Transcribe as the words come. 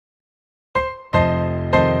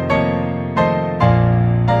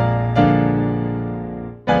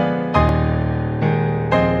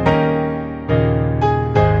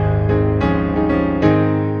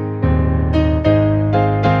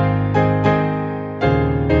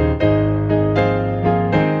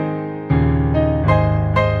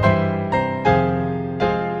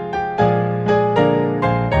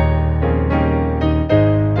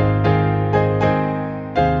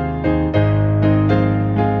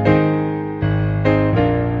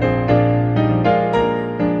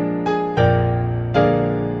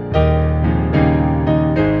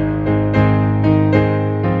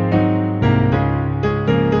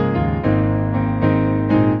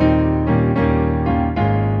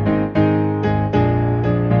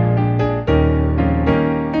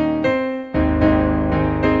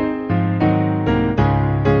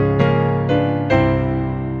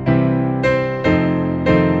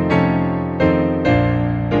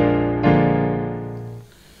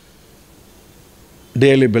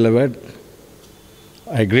Dearly beloved,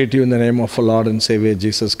 I greet you in the name of our Lord and Savior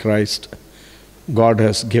Jesus Christ. God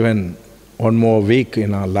has given one more week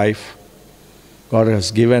in our life. God has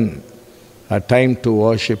given a time to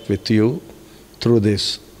worship with you through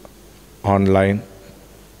this online.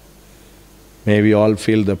 May we all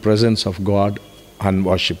feel the presence of God and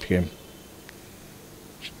worship Him.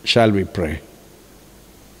 Shall we pray?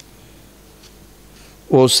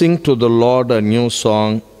 Oh, sing to the Lord a new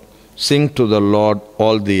song. Sing to the Lord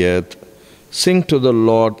all the earth. Sing to the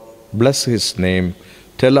Lord, bless His name.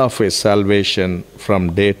 Tell of His salvation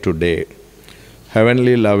from day to day.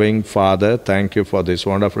 Heavenly loving Father, thank you for this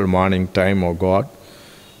wonderful morning time, O God.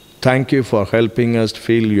 Thank you for helping us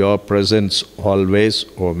feel your presence always,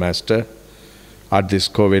 O Master. At this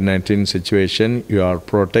COVID-19 situation, you are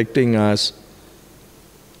protecting us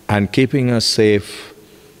and keeping us safe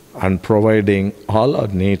and providing all our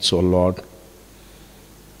needs, O Lord.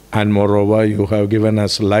 And moreover, you have given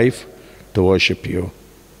us life to worship you.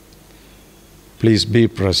 Please be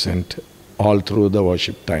present all through the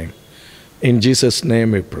worship time. In Jesus'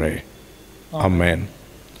 name we pray. Amen.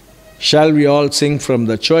 Shall we all sing from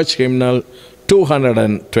the church hymnal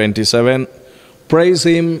 227? Praise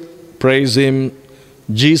Him,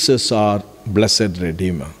 Jesus our blessed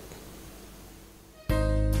Redeemer.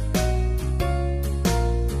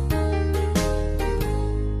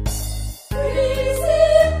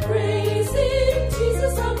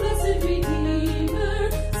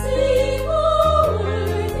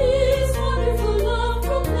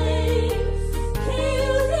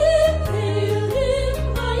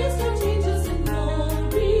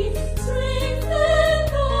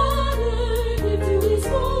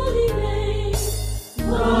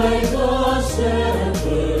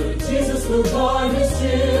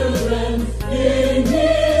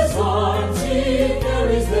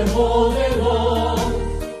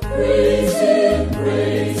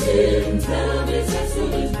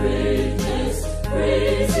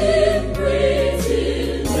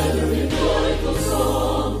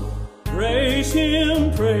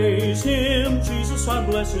 Praise Him, Jesus our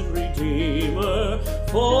blessed Redeemer.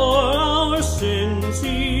 For our sins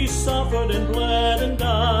He suffered and bled and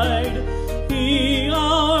died. He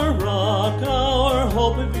our rock, our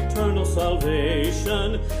hope of eternal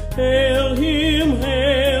salvation. Hail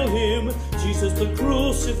Him, Jesus the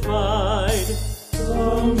crucified.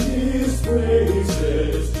 Sung His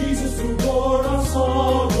praises, Jesus who bore our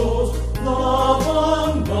sorrows.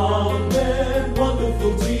 Love unbounded,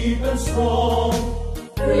 wonderful, deep and strong.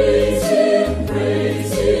 Praise Him,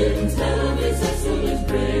 tell of His excellent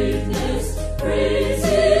greatness. Praise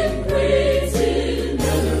Him,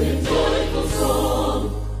 ever in joyful song.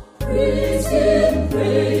 Praise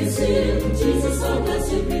Him, Jesus our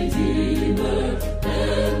blessed Redeemer.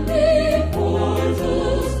 And the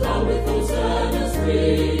portals bound with hosannas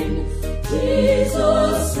ring.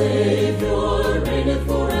 Jesus Savior reigneth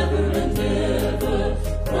forever and ever.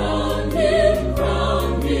 Crown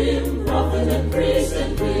Him, prophet and priest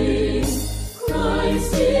and king.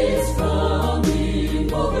 Christ is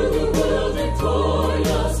coming over the world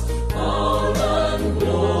victorious. Power and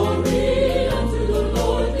glory unto the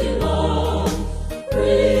Lord belong.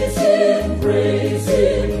 Praise Him,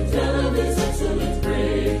 tell of His excellent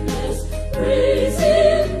greatness. Praise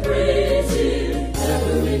Him,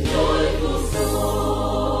 ever in joyful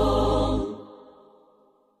song.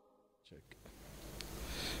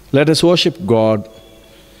 Let us worship God.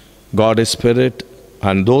 God is spirit,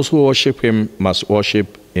 and those who worship Him must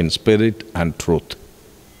worship in spirit and truth.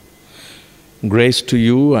 Grace to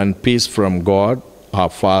you and peace from God, our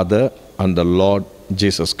Father, and the Lord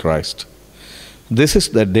Jesus Christ. This is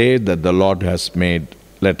the day that the Lord has made.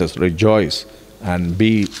 Let us rejoice and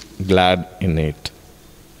be glad in it.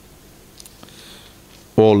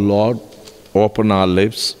 O Lord, open our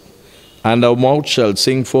lips, and our mouth shall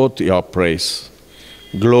sing forth your praise.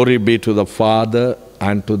 Glory be to the Father,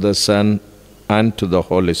 and to the Son, and to the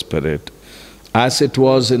Holy Spirit, as it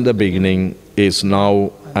was in the beginning, is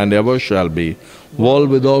now, and ever shall be, world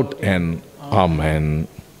without end. Amen.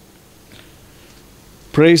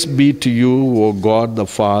 Praise be to you, O God the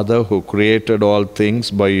Father, who created all things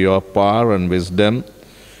by your power and wisdom,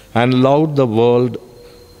 and loved the world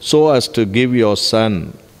so as to give your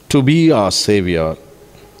Son to be our Savior.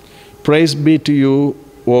 Praise be to you,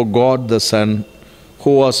 O God the Son,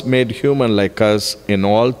 who was made human like us in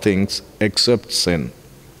all things except sin,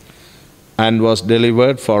 and was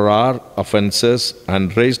delivered for our offenses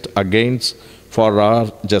and raised against for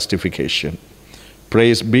our justification.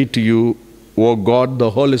 Praise be to you, O God the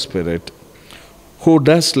Holy Spirit, who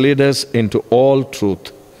does lead us into all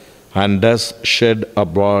truth and does shed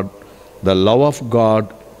abroad the love of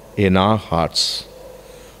God in our hearts.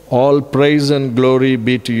 All praise and glory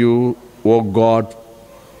be to you, O God,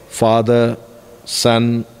 Father,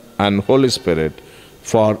 Son, and Holy Spirit,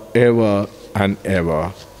 forever and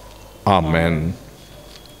ever. Amen.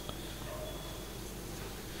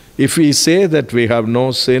 If we say that we have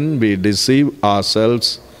no sin, we deceive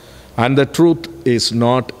ourselves, and the truth is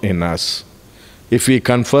not in us. If we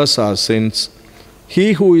confess our sins,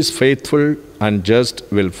 He who is faithful and just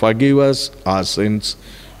will forgive us our sins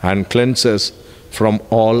and cleanse us from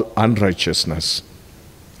all unrighteousness.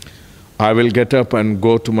 I will get up and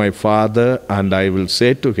go to my Father, and I will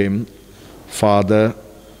say to him, Father,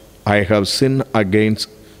 I have sinned against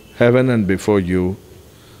heaven and before you.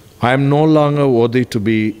 I am no longer worthy to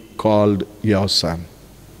be called your son.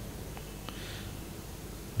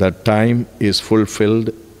 The time is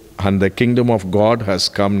fulfilled, and the kingdom of God has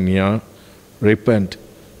come near. Repent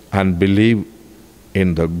and believe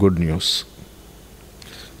in the good news.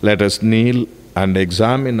 Let us kneel and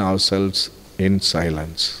examine ourselves in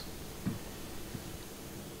silence.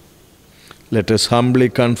 Let us humbly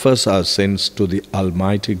confess our sins to the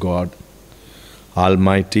Almighty God.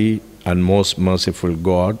 Almighty and most merciful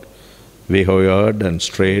God, we have erred and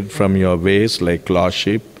strayed from your ways like lost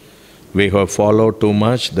sheep. We have followed too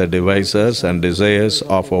much the devices and desires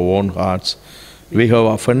of our own hearts. We have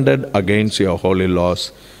offended against your holy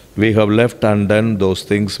laws. We have left undone those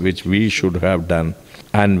things which we should have done,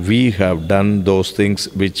 and we have done those things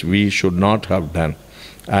which we should not have done.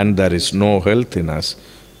 And there is no health in us.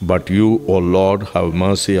 But you, O Lord, have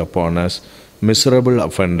mercy upon us, miserable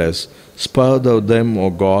offenders. Spare them, O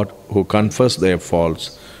God, who confess their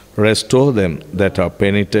faults. Restore them that are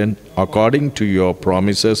penitent, according to your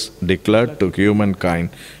promises declared to humankind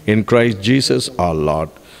in Christ Jesus our Lord.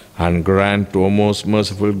 And grant, O most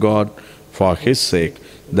merciful God, for his sake,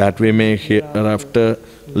 that we may hereafter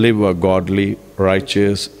live a godly,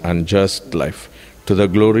 righteous, and just life, to the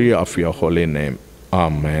glory of your holy name.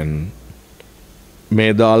 Amen.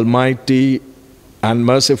 May the Almighty and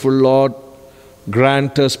merciful Lord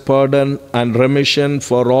grant us pardon and remission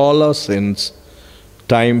for all our sins,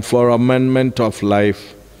 time for amendment of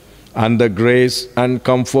life, and the grace and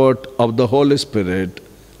comfort of the Holy Spirit.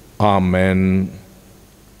 Amen.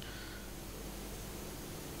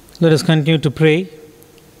 Let us continue to pray.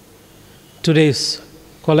 Today's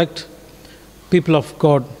collect, people of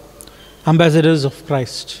God, ambassadors of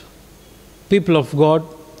Christ. People of God,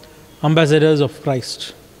 ambassadors of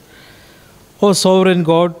Christ. O sovereign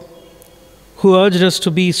God, who urged us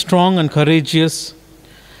to be strong and courageous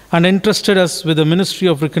and entrusted us with the ministry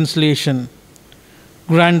of reconciliation,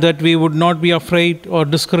 grant that we would not be afraid or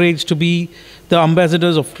discouraged to be the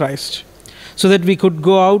ambassadors of Christ, so that we could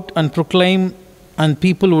go out and proclaim and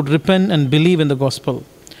people would repent and believe in the gospel.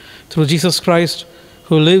 Through Jesus Christ,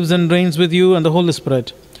 who lives and reigns with you and the Holy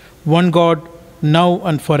Spirit, one God, now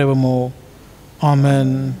and forevermore.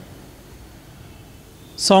 Amen.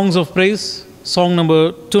 Songs of Praise, song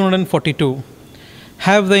number 242.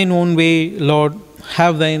 Have thine own way, Lord,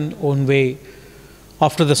 have thine own way.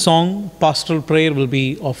 After the song, pastoral prayer will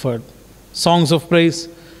be offered. Songs of Praise,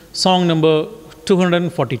 song number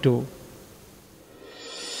 242.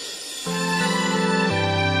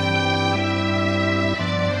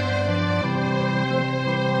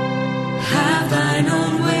 Have thine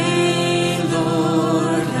own way,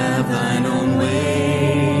 Lord, have thine own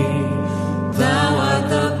way. Thou art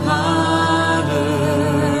the potter,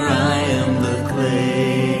 I am the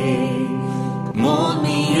clay. Mold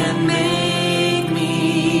me and make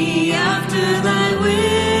me after thy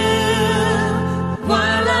will,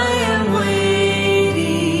 while I am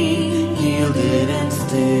waiting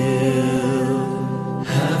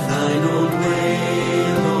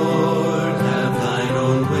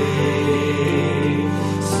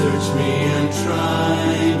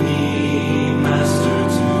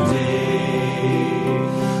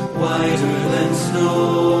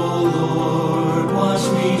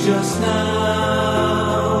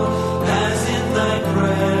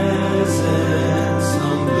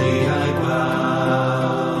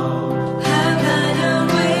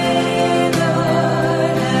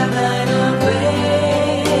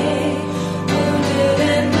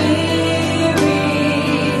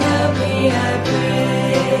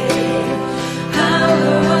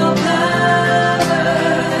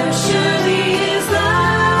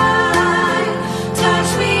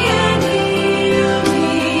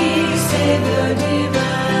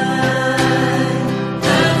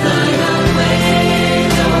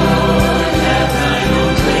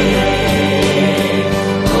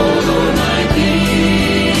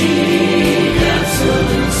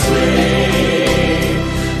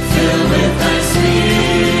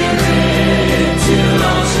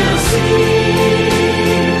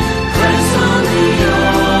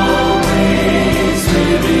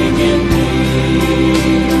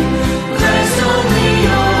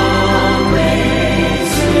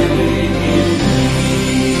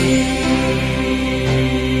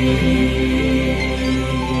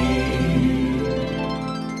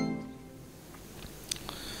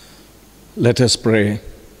Let us pray.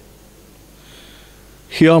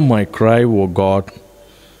 Hear my cry, O God.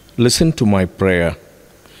 Listen to my prayer.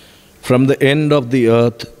 From the end of the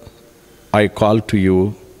earth I call to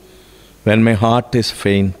you when my heart is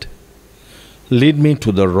faint. Lead me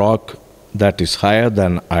to the rock that is higher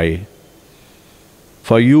than I.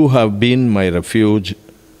 For you have been my refuge,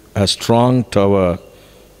 a strong tower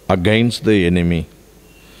against the enemy.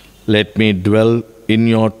 Let me dwell in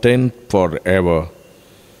your tent forever.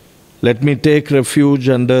 Let me take refuge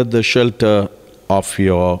under the shelter of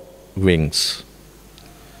your wings.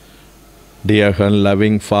 Dear and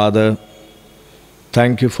loving Father,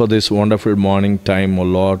 thank you for this wonderful morning time, O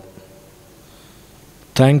Lord.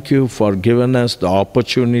 Thank you for giving us the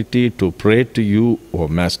opportunity to pray to you, O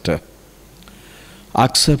Master.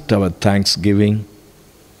 Accept our thanksgiving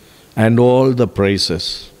and all the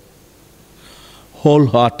praises.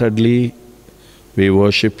 Wholeheartedly, we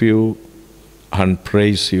worship you and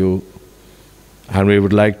praise you, and we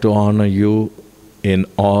would like to honor you in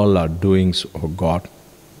all our doings, O God.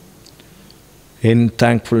 In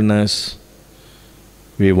thankfulness,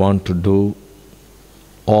 we want to do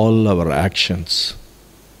all our actions.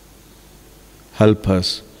 Help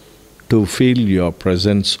us to feel your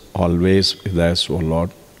presence always with us, O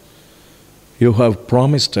Lord. You have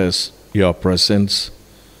promised us your presence,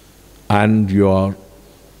 and you are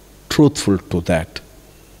truthful to that.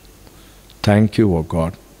 Thank you, O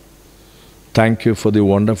God. Thank you for the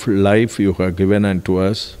wonderful life you have given unto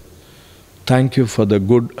us. Thank you for the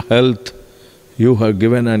good health you have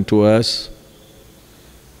given unto us.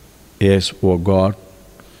 Yes, O God,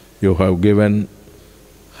 you have given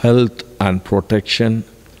health and protection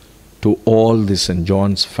to all the St.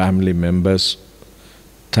 John's family members.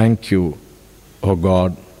 Thank you, O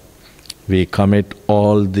God. We commit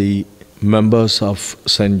all the members of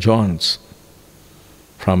St. John's,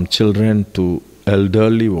 from children to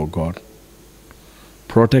elderly, O God.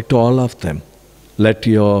 Protect all of them. Let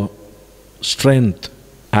your strength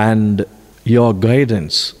and your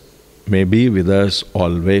guidance may be with us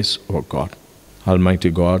always, O God.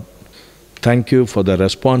 Almighty God, thank you for the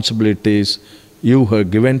responsibilities you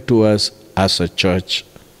have given to us as a church,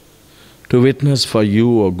 to witness for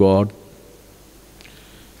you, O God,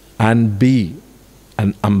 and be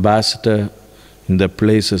an ambassador in the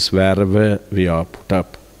places wherever we are put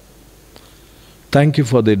up. Thank you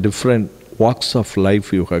for the different walks of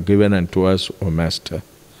life you have given unto us, O Master.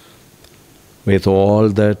 With all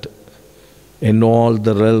that, in all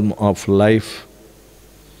the realm of life,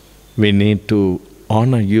 we need to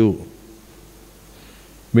honor you.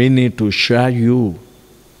 We need to share you.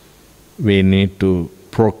 We need to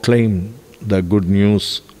proclaim the good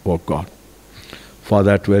news, O God. For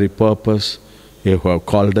that very purpose, you have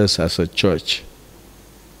called us as a church,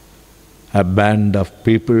 a band of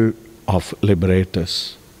people, of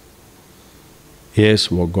liberators.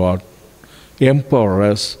 Yes, O God, empower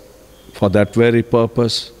us for that very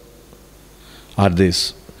purpose at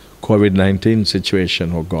this COVID-19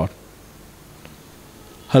 situation, O God.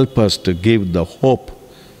 Help us to give the hope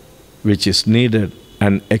which is needed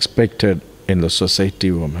and expected in the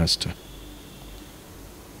society, O Master.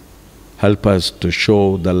 Help us to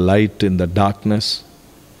show the light in the darkness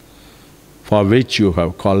for which you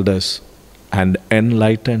have called us and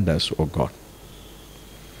enlightened us, O God.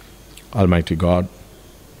 Almighty God,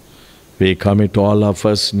 we commit all of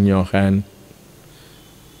us in your hand.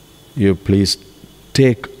 You please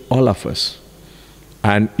take all of us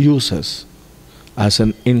and use us as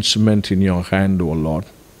an instrument in your hand, O Lord,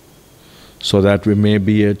 so that we may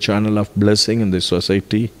be a channel of blessing in the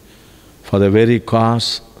society for the very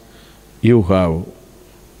cause you have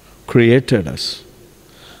created us.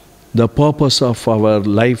 The purpose of our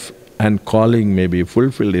life and calling may be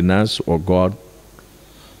fulfilled in us, O God.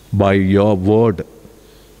 By your word,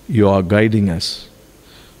 you are guiding us.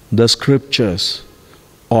 The scriptures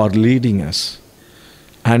are leading us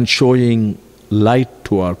and showing light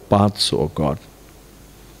to our paths, O God.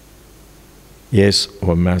 Yes,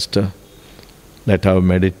 O Master, let our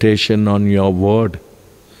meditation on your word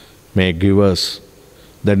may give us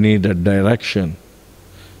the needed direction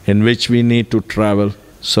in which we need to travel,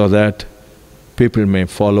 so that people may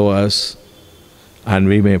follow us and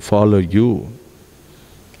we may follow you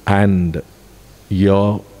and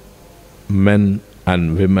your men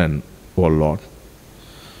and women, O Lord.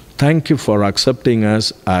 Thank you for accepting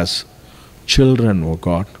us as children, O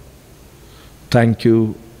God. Thank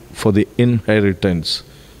you for the inheritance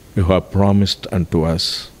you have promised unto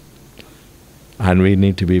us. And we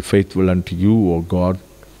need to be faithful unto you, O God.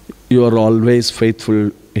 You are always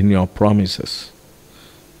faithful in your promises.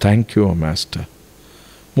 Thank you, O Master.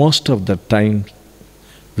 Most of the time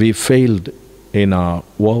we failed in our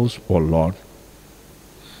vows, O Lord,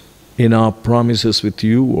 in our promises with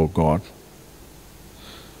you, O God,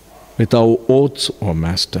 with our oaths, O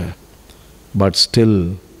Master, but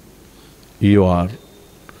still you are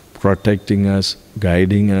protecting us,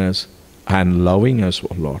 guiding us, and loving us,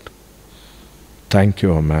 O Lord. Thank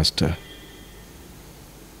you, O Master.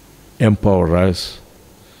 Empower us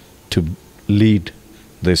to lead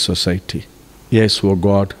this society. Yes, O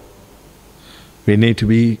God, we need to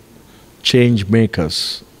be change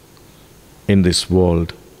makers in this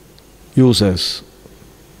world. Use us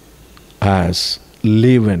as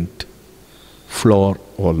leavened flour,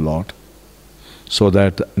 O Lord, so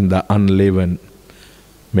that the unleavened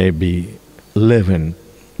may be leavened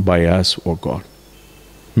by us, O God.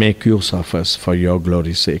 Make use of us for your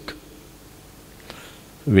glory's sake.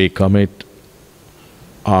 We commit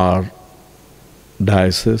our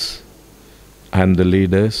diocese and the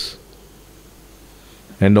leaders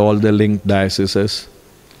and all the linked dioceses,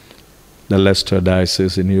 the Leicester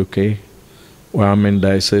Diocese in UK, Wyoming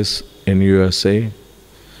Diocese in USA,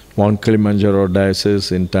 Mount Kilimanjaro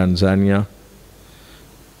Diocese in Tanzania,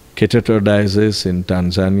 Kiteto Diocese in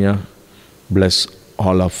Tanzania. Bless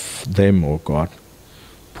all of them, O God.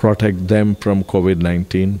 Protect them from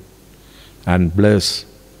COVID-19 and bless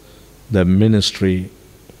the ministry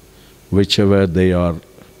whichever they are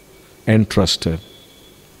entrusted,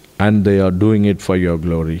 and they are doing it for your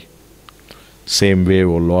glory. Same way,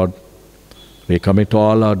 O Lord, we commit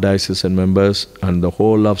all our diocesan members and the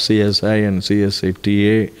whole of CSI and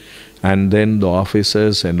CSATA, and then the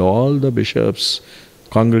officers and all the bishops,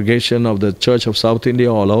 congregation of the Church of South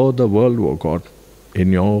India all over the world, O God,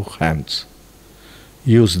 in your hands.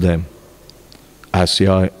 Use them as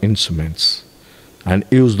your instruments and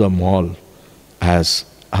use them all as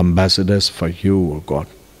ambassadors for you, O God.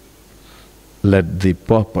 Let the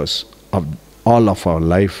purpose of all of our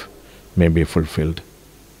life may be fulfilled.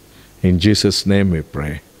 In Jesus' name we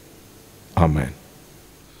pray. Amen.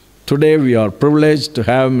 Today we are privileged to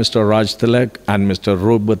have Mr. Raj Tilak and Mr.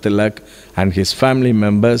 Ruba Tilak and his family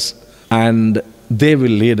members, and they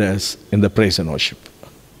will lead us in the praise and worship.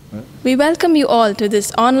 We welcome you all to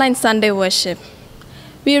this online Sunday worship.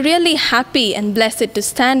 We are really happy and blessed to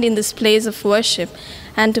stand in this place of worship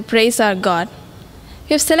and to praise our God.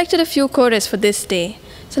 We have selected a few choruses for this day,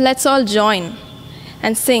 so let's all join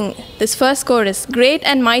and sing this first chorus, Great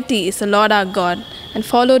and Mighty is the Lord our God, and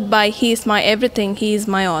followed by He is my everything, He is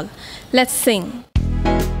my all. Let's sing.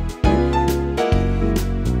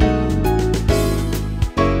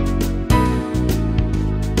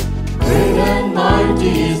 Great and mighty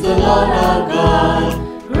is the Lord our God,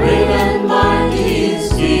 great and mighty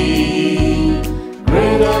is He.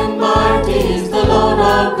 Great and mighty is the Lord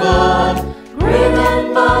our God, great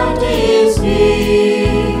and mighty is He.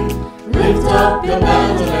 Lift up your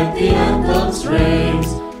bands and let the anthem strings,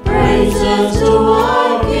 praises to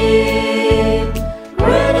our King.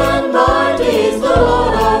 Great and mighty is the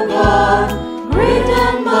Lord our God, great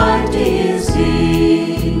and mighty is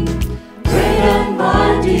He. Great and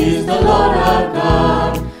mighty is the Lord our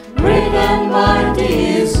God, great and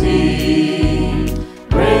mighty is He.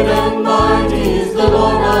 Great and mighty is the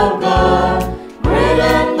Lord our God, great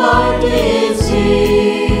and mighty is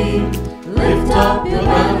He. Lift up your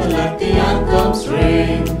hand and let the anthems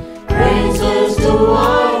ring, praises to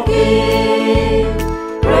our King.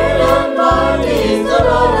 Great and mighty is the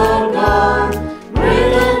Lord our God,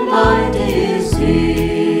 great and mighty is He.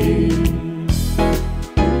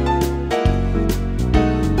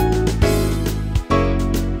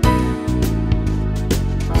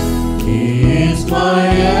 He is my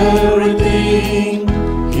everything,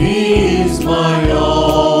 He is my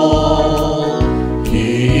all.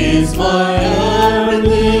 He is my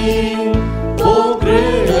everything, both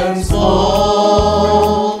great and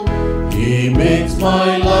small. He makes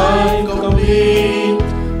my life complete,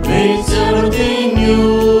 makes everything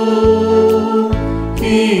new.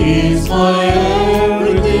 He is my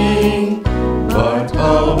everything, but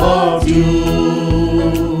how about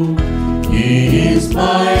you? He is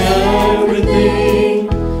my everything,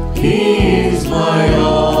 He is my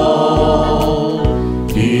all.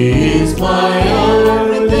 He is my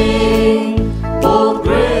everything, both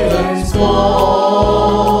great and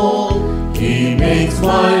small. He makes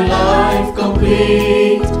my life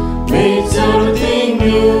complete, makes everything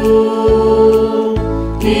new.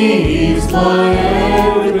 He is my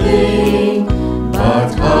everything,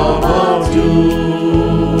 but how about you?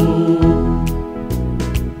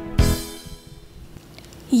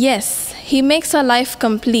 Yes, He makes our life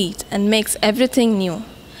complete and makes everything new.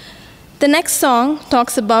 The next song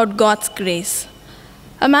talks about God's grace.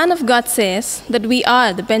 A man of God says that we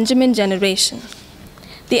are the Benjamin generation.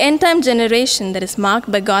 the end-time generation that is marked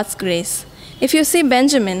by God's grace. If you see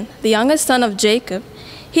Benjamin, the youngest son of Jacob,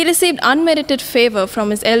 he received unmerited favor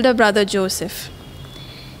from his elder brother Joseph.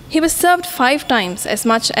 He was served 5 times as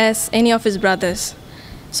much as any of his brothers.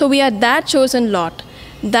 So we are that chosen lot,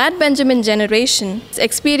 that Benjamin generation is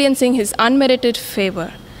experiencing his unmerited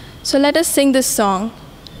favor. So let us sing this song,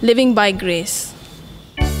 Living by Grace.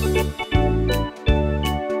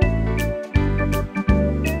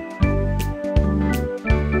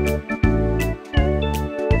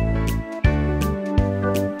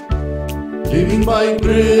 Living by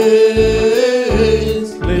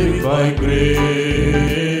grace, living by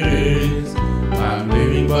grace. I'm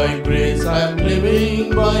living by grace, I'm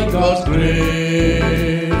living by God's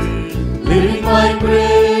grace. Living by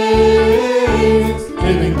grace,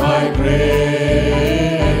 living by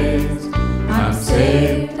grace. I'm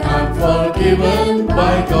saved, I'm forgiven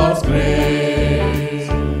by God's grace.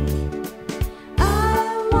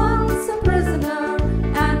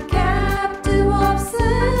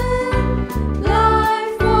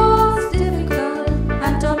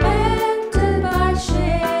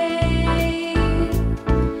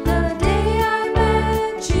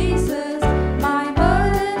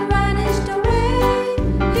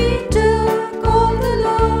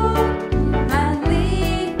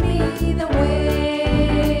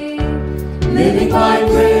 Living by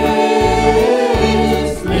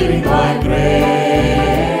grace, living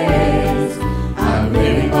by grace. I'm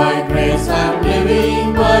living by grace, I'm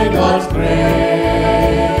living by God's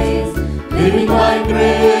grace. Living by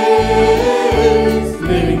grace,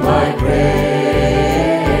 living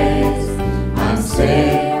by grace. I'm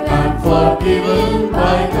saved, I'm forgiven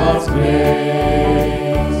by God's grace.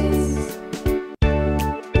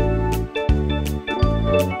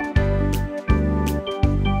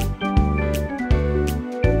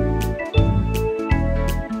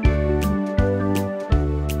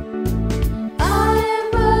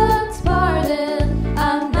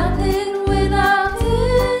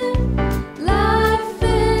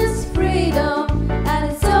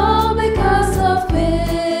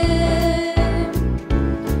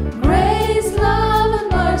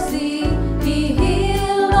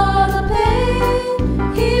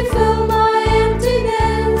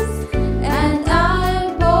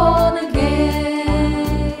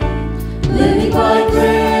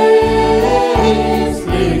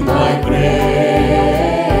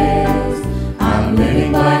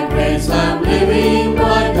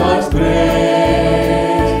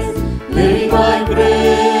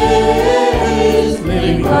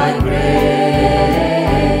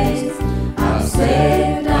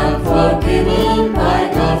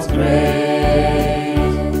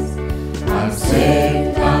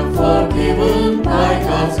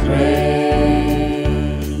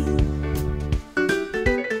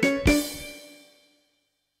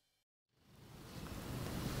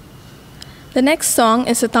 The next song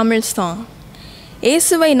is a Tamil song.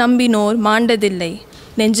 ஏசுவை நம்பினோர் மாண்டதில்லை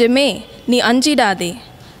நெஞ்சமே நீ அஞ்சிடாதே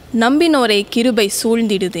நம்பினோரை கிருபை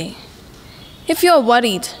சூழ்ந்திடுதே. If you are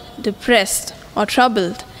worried, depressed or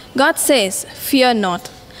troubled, God says, fear not.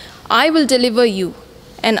 I will deliver you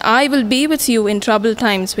and I will be with you in troubled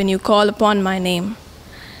times when you call upon my name.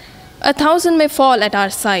 1,000 may fall at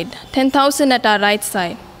our side, 10,000 at our right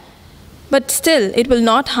side, but still it will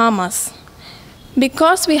not harm us.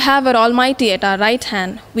 Because we have our Almighty at our right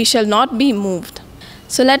hand, we shall not be moved.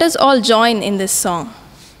 So let us all join in this song.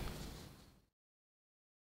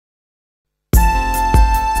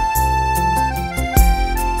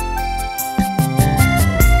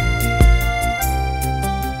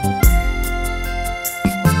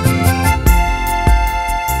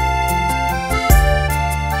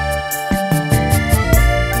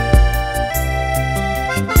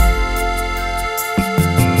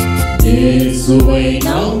 இயேசுவை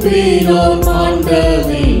நம்பினோர்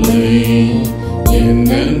மாண்டதில்லை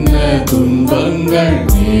என்னென்ன துன்பங்கள்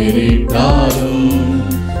நேரிட்டாலும்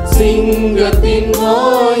சிங்கத்தின்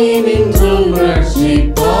வாயினின்றும்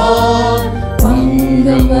ரட்சிப்பார்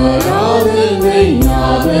பங்கம் வராததை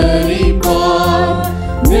ஆதரிப்பார்.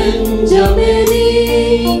 நெஞ்சமே நீ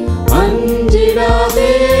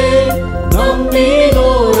அஞ்சிடாதே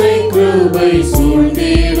நம்பினோரை கிருபை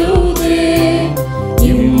சூழ்ந்திடுதே.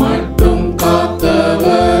 இம்மட்டும்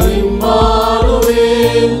காத்தவர்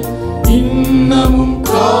இம்மானுவேல் இன்னமும்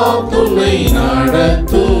காத்துனை நடத்த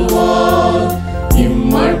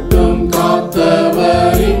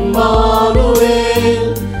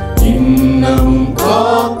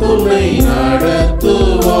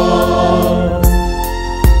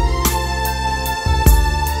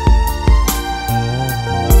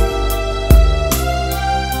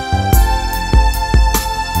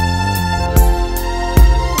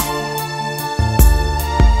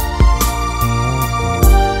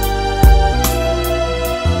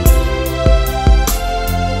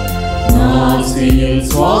நாசியில்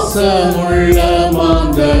சுவாசமுள்ள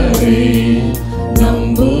மாந்தரே,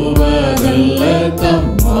 நம்புவதல்ல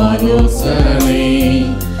தம் ஆலோசனை.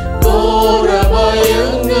 கோர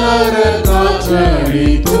பயங்கர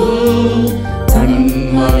காற்றடித்தும்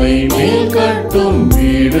கண்மலை மேல் கட்டும்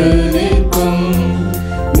வீடு நிற்கும்.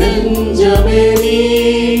 நெஞ்சமே நீ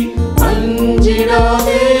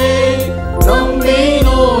அஞ்சிடாதே,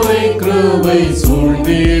 நம்பினோரை கிருபை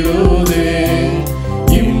சூழ்ந்திடுதே.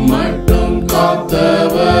 இம்மட்டும்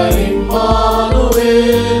காத்தவர்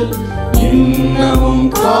இம்மானுவேல், இன்னமும்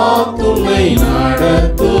காத்துன்னை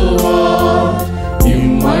நடத்துவார்.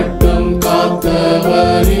 இம்மட்டும்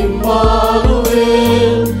காத்தவர்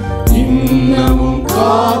இம்மானுவேல், இன்னமும்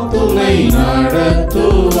காத்துன்னை நடத்துவார்.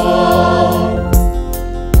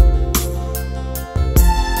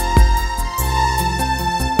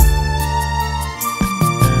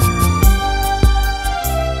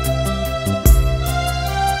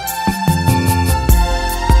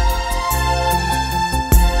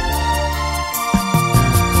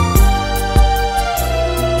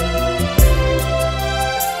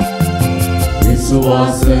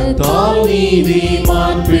 விசுவாசத்தால்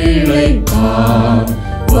நீதிமான் பிழைப்பார்,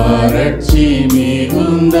 வறட்சி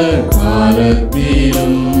மிகுந்த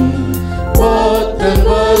காலத்திலும். பத்தன்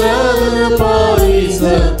வலது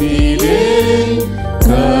பாரிசத்திலே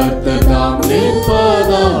கர்த்தர் தாம்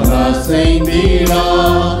நிற்பதால்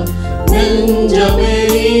அசைந்திடார். நெஞ்சமே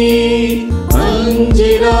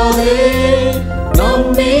அஞ்சிடாதே,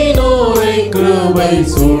 நம்பினோரை கிருபை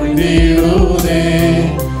சூழ்ந்திடுதே.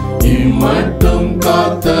 இம்மட்டும்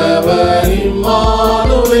காத்தவர்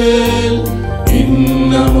இம்மானுவேல்,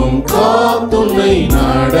 இன்னமும் காத்துன்னை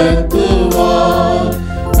நடத்துவார்.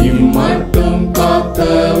 இம்மட்டும்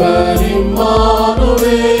காத்தவர்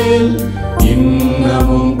இம்மானுவேல்,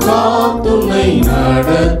 இன்னமும் காத்துன்னை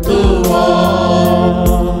நடத்துவார்.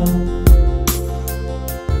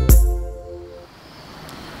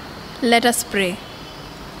 Let us pray.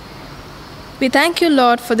 We thank you,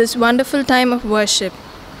 Lord, for this wonderful time of worship.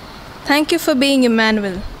 Thank you for being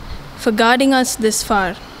Emmanuel, for guarding us this far.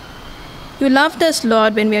 You loved us,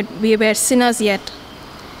 Lord, when we were sinners yet.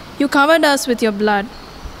 You covered us with your blood.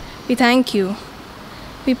 We thank you.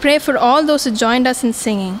 We pray for all those who joined us in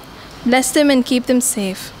singing. Bless them and keep them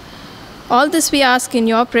safe. All this we ask in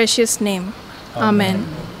your precious name. Amen.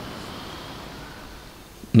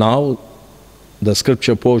 Now the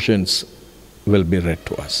scripture portions will be read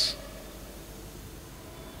to us.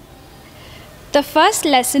 The first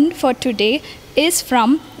lesson for today is from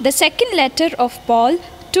the second letter of Paul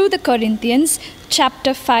to the Corinthians,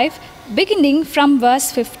 chapter 5, beginning from verse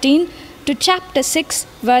 15 to chapter 6,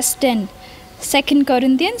 verse 10. 2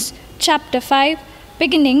 Corinthians, chapter 5,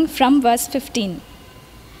 beginning from verse 15.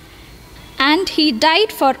 And he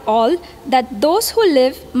died for all, that those who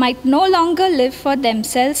live might no longer live for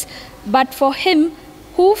themselves, but for him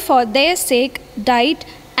who for their sake died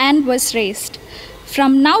and was raised.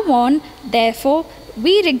 From now on, therefore,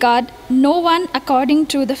 we regard no one according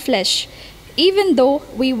to the flesh. Even though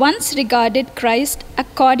we once regarded Christ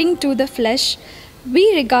according to the flesh, we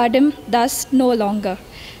regard him thus no longer.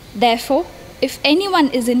 Therefore, if anyone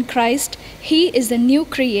is in Christ, he is a new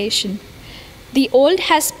creation. The old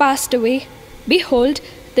has passed away. Behold,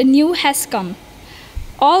 the new has come.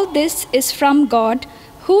 All this is from God,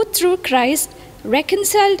 who through Christ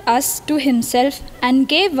reconciled us to himself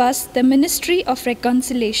and gave us the ministry of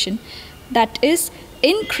reconciliation. That is,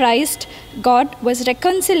 in Christ, God was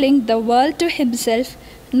reconciling the world to himself,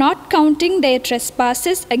 not counting their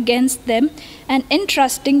trespasses against them, and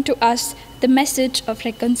entrusting to us the message of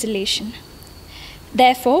reconciliation.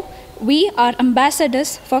 Therefore, we are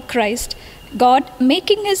ambassadors for Christ, God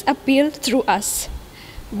making his appeal through us.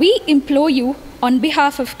 We implore you on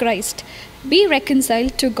behalf of Christ, be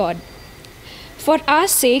reconciled to God. For our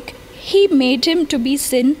sake, he made him to be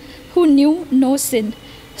sin who knew no sin,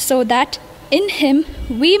 so that in him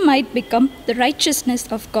we might become the righteousness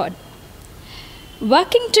of God.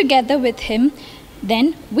 Working together with him, then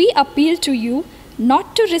we appeal to you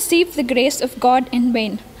not to receive the grace of God in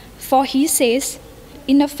vain. For he says,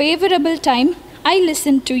 in a favorable time I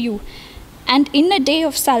listened to you, and in a day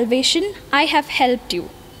of salvation I have helped you.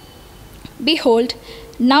 Behold,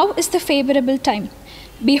 now is the favorable time.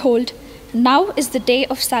 Behold, now is the day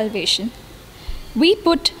of salvation. We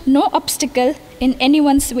put no obstacle in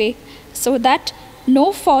anyone's way, so that no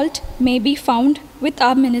fault may be found with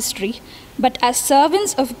our ministry, but as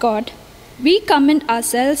servants of God, we commend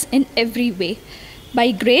ourselves in every way, by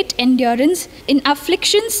great endurance in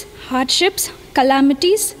afflictions, hardships,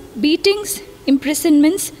 calamities, beatings,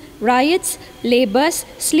 imprisonments, riots, labors,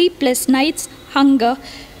 sleepless nights, hunger,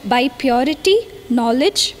 by purity,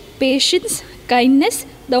 knowledge, patience, kindness,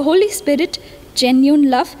 the Holy Spirit, genuine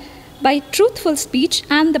love, by truthful speech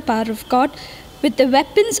and the power of God, with the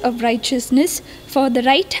weapons of righteousness for the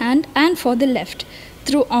right hand and for the left,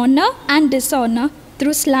 through honor and dishonor,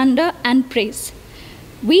 through slander and praise.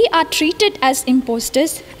 We are treated as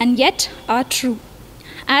impostors and yet are true,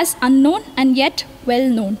 as unknown and yet well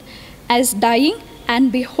known, as dying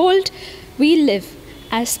and behold we live,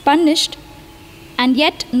 as punished and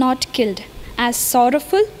yet not killed, as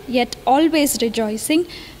sorrowful yet always rejoicing,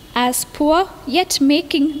 as poor yet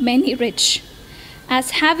making many rich,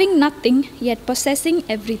 as having nothing yet possessing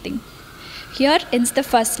everything. Here ends the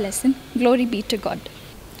first lesson. Glory be to God.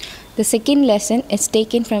 The second lesson is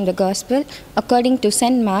taken from the Gospel according to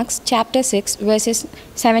St. Mark's chapter 6 verses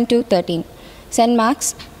 7 to 13. St.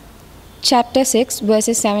 Mark's chapter 6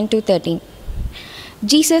 verses 7 to 13.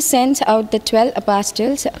 Jesus sends out the 12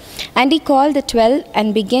 apostles, and he called the 12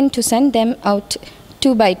 and began to send them out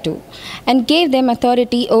 2 by 2, and gave them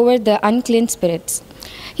authority over the unclean spirits.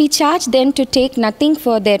 He charged them to take nothing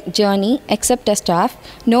for their journey except a staff,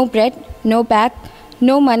 no bread, no bag,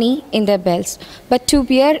 no money in their belts, but to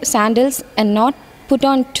wear sandals and not put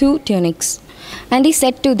on 2 tunics. And he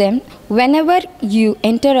said to them, "Whenever you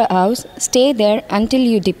enter a house, stay there until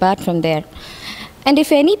you depart from there. And if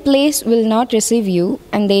any place will not receive you,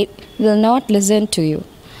 and they will not listen to you,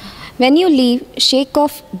 when you leave, shake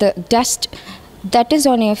off the dust that is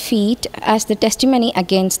on your feet as the testimony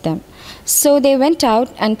against them." So they went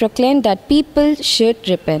out and proclaimed that people should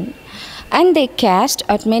repent. And they cast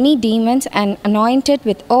out many demons and anointed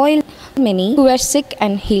with oil many who were sick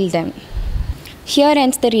and healed them. Here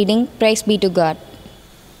ends the reading. Praise be to God.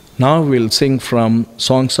 Now we'll sing from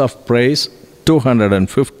Songs of Praise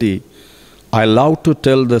 250. I love to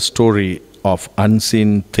tell the story of unseen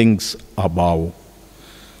things above.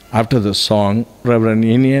 After the song, Reverend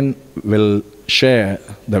Inian will share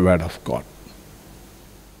the word of God.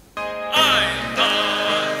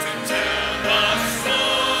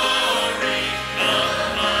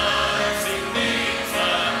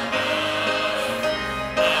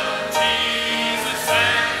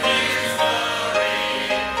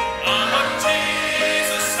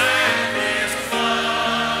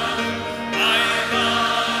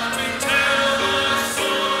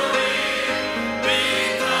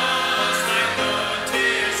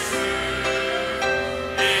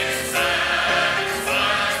 It's sad.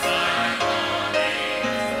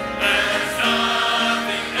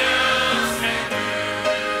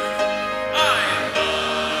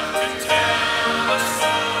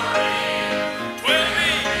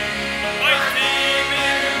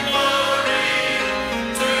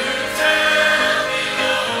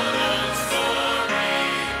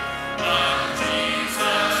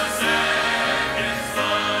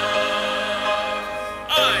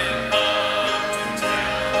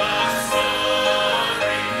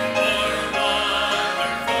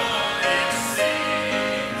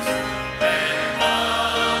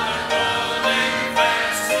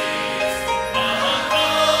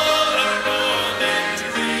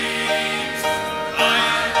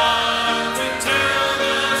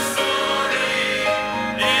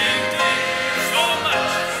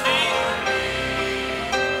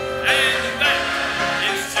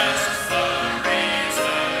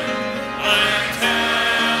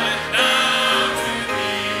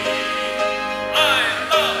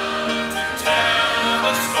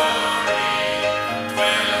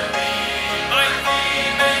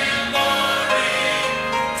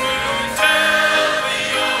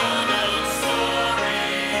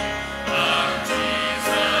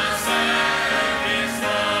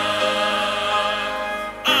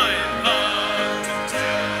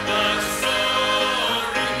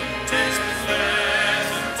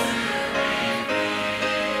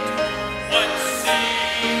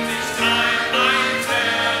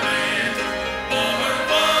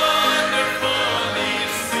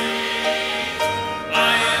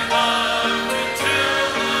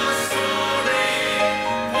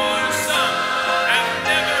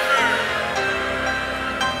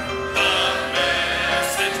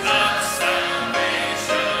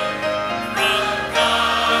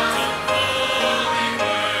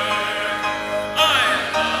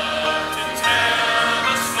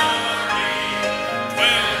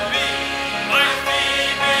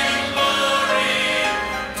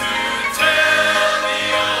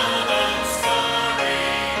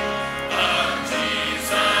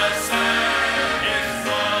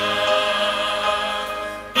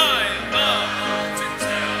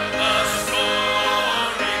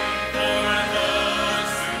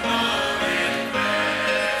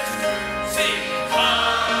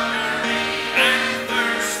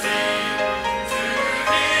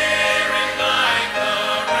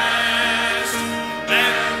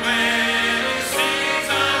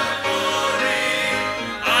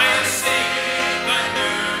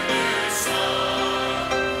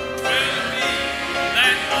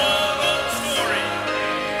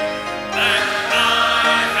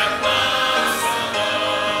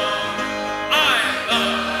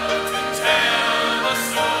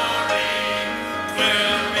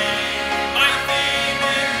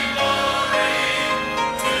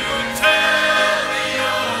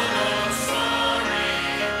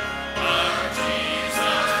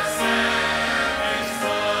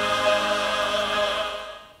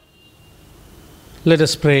 Let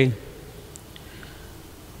us pray.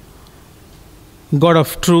 God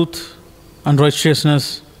of truth and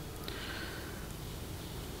righteousness,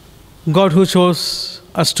 God who chose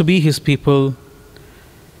us to be His people,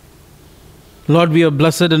 Lord, we are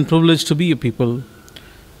blessed and privileged to be your people.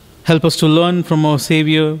 Help us to learn from our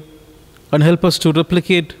Savior and help us to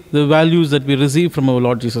replicate the values that we receive from our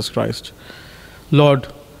Lord Jesus Christ. Lord,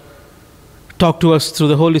 talk to us through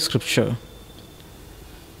the Holy Scripture.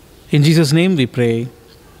 In Jesus' name we pray.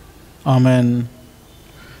 Amen.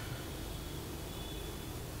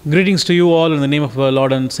 Greetings to you all in the name of our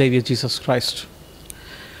Lord and Savior Jesus Christ.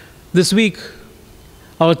 This week,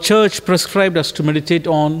 our church prescribed us to meditate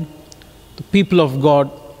on the people of God,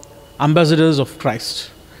 ambassadors of Christ.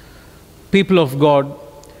 People of God,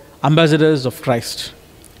 ambassadors of Christ.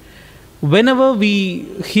 Whenever we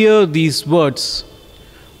hear these words,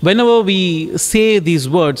 whenever we say these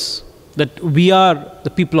words, that we are the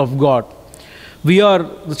people of God, we are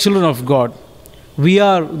the children of God, we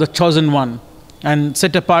are the chosen one, and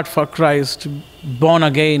set apart for Christ, born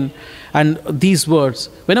again, and these words,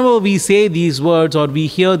 whenever we say these words or we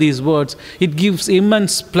hear these words, it gives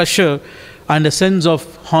immense pleasure and a sense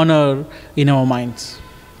of honor in our minds.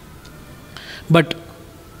 But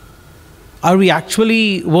are we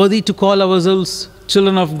actually worthy to call ourselves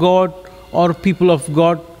children of God or people of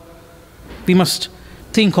God? We must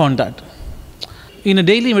think on that. In a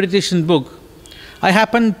daily meditation book, I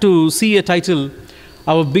happened to see a title,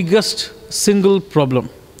 Our Biggest Single Problem.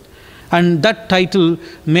 And that title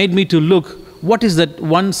made me to look, what is that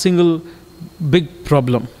one single big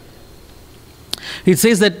problem? It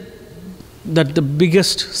says that the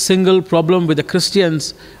biggest single problem with the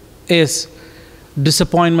Christians is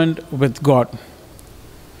disappointment with God.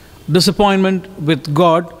 Disappointment with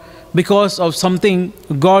God because of something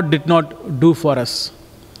God did not do for us.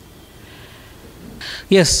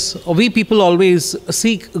 Yes, we people always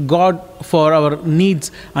seek God for our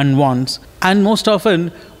needs and wants, and most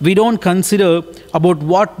often we don't consider about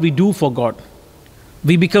what we do for God.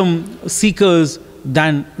 We become seekers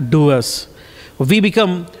than doers. We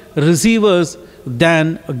become receivers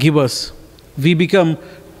than givers. We become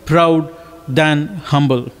proud than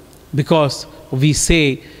humble, because we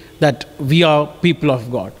say that we are people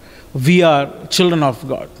of God, we are children of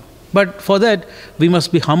God. But for that we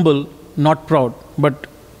must be humble, not proud, but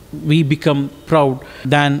we become proud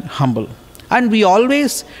than humble. And we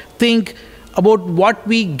always think about what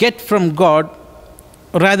we get from God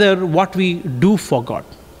rather what we do for God.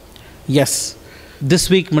 Yes, this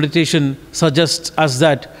week meditation suggests us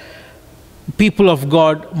that people of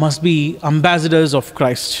God must be ambassadors of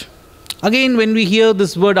Christ. Again, when we hear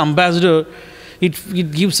this word ambassador,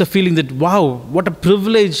 it gives a feeling that, wow, what a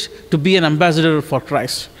privilege to be an ambassador for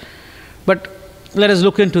Christ. But let us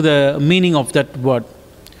look into the meaning of that word.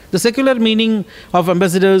 The secular meaning of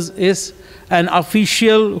ambassadors is an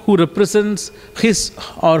official who represents his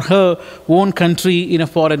or her own country in a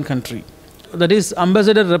foreign country. That is,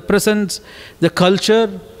 ambassador represents the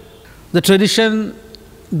culture, the tradition,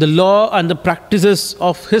 the law and the practices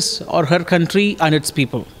of his or her country and its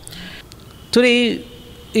people. Today,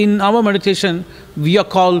 in our meditation, we are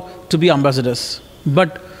called to be ambassadors,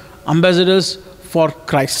 but ambassadors for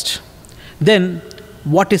Christ. Then,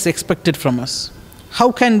 what is expected from us?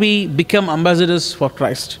 How can we become ambassadors for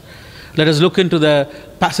Christ? Let us look into the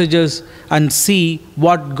passages and see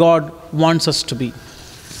what God wants us to be.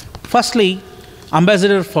 Firstly,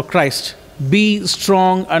 ambassador for Christ, be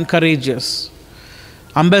strong and courageous.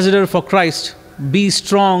 Ambassador for Christ, be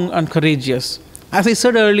strong and courageous. As I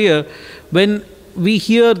said earlier, when we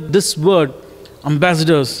hear this word,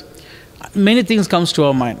 ambassadors, many things comes to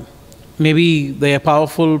our mind. Maybe they are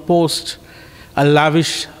powerful post, a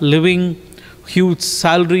lavish living, huge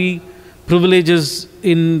salary, privileges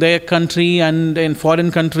in their country and in foreign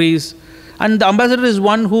countries. And the ambassador is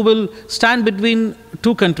one who will stand between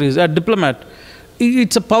two countries, a diplomat.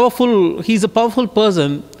 He's a powerful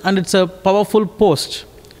person and it's a powerful post.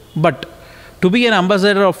 But to be an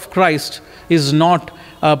ambassador of Christ is not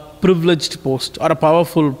a privileged post or a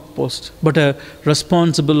powerful post, but a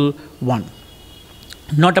responsible one.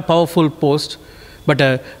 Not a powerful post, but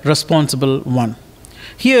a responsible one.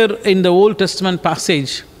 Here in the Old Testament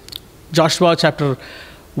passage, Joshua chapter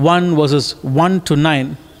 1 verses 1 to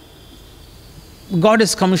 9, God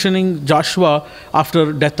is commissioning Joshua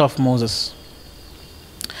after death of Moses.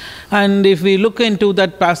 And if we look into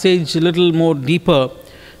that passage a little more deeper,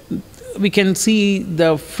 we can see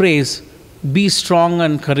the phrase, be strong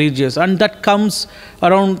and courageous. And that comes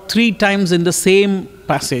around 3 times in the same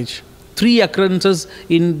passage. 3 occurrences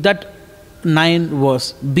in that 9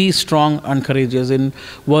 verse. Be strong and courageous. In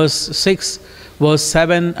verse 6, verse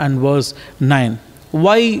 7 and verse 9.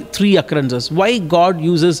 Why 3 occurrences? Why God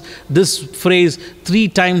uses this phrase 3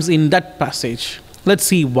 times in that passage? Let's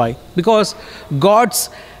see why. Because God's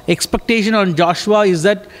expectation on Joshua is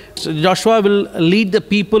that Joshua will lead the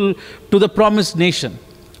people to the promised nation.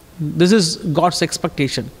 This is God's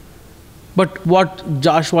expectation. But what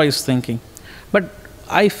Joshua is thinking. But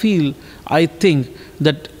I think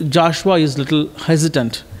that Joshua is a little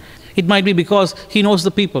hesitant. It might be because he knows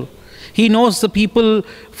the people. He knows the people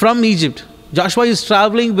from Egypt. Joshua is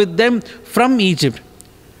traveling with them from Egypt.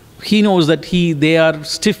 He knows that they are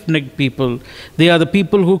stiff-necked people. They are the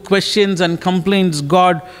people who questions and complains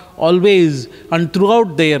God always and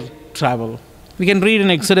throughout their travel. We can read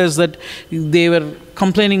in Exodus that they were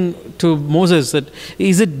complaining to Moses that,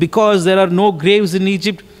 is it because there are no graves in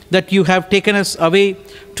Egypt that you have taken us away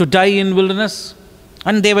to die in wilderness?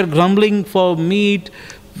 And they were grumbling for meat,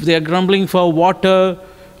 they are grumbling for water,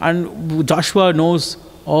 and Joshua knows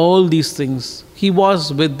all these things. He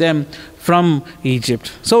was with them from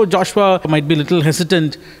Egypt. So Joshua might be a little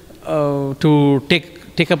hesitant to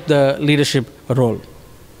take up the leadership role.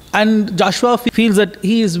 And Joshua feels that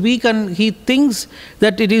he is weak, and he thinks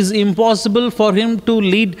that it is impossible for him to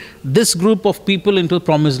lead this group of people into the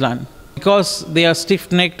promised land because they are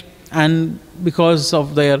stiff-necked and because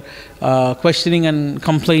of their questioning and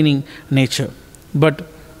complaining nature. But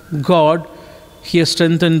God here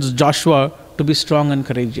strengthens Joshua to be strong and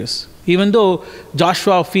courageous. Even though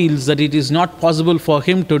Joshua feels that it is not possible for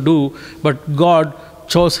him to do, but God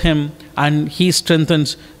chose him and he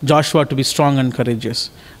strengthens Joshua to be strong and courageous.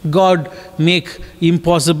 God make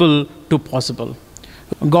impossible to possible.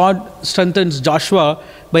 God strengthens Joshua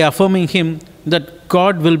by affirming him that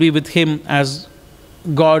God will be with him as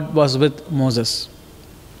God was with Moses.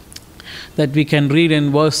 That we can read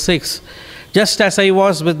in verse 6. Just as I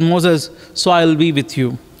was with Moses, so I will be with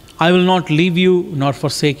you. I will not leave you nor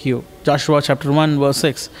forsake you. Joshua chapter 1 verse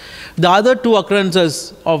 6. The other 2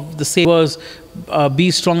 occurrences of the same verse,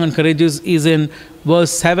 be strong and courageous, is in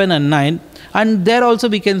verse 7 and 9. And there also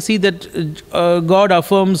we can see that God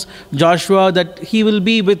affirms Joshua that he will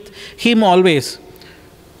be with him always.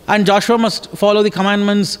 And Joshua must follow the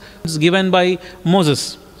commandments given by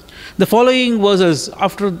Moses. The following verses,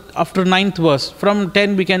 after 9th verse, from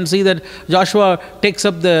 10 we can see that Joshua takes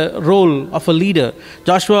up the role of a leader.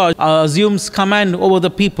 Joshua assumes command over the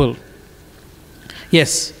people.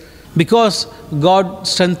 Yes, because God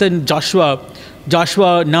strengthened Joshua,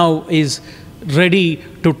 Joshua now is ready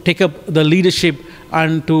to take up the leadership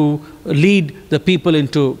and to lead the people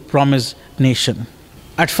into promised nation.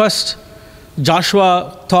 At first,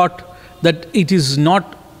 Joshua thought that it is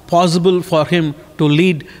not possible for him to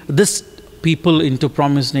lead this people into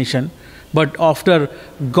promised nation, but after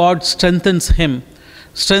God strengthens him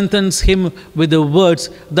with the words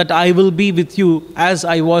that I will be with you as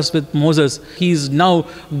I was with Moses. He's now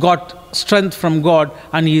got strength from God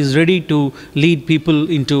and he is ready to lead people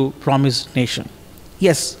into promised nation.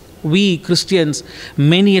 Yes, we Christians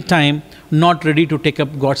many a time not ready to take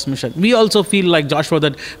up God's mission. We also feel like Joshua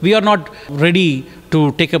that we are not ready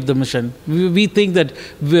to take up the mission. We think that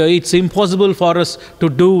it's impossible for us to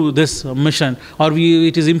do this mission, or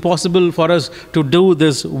it is impossible for us to do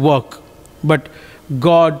this work. But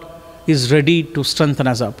God is ready to strengthen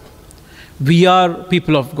us up. We are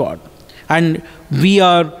people of God and we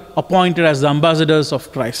are appointed as the ambassadors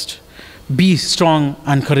of Christ. Be strong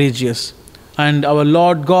and courageous. And our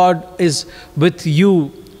Lord God is with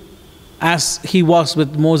you as he was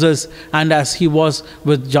with Moses and as he was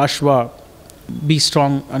with Joshua. Be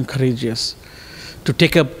strong and courageous to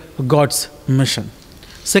take up God's mission.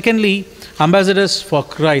 Secondly, ambassadors for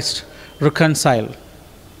Christ reconcile.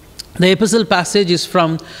 The epistle passage is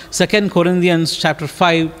from 2 Corinthians chapter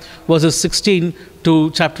 5 verses 16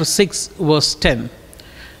 to chapter 6 verse 10.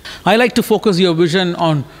 I like to focus your vision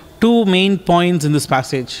on 2 main points in this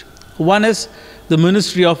passage. One is the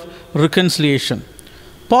ministry of reconciliation.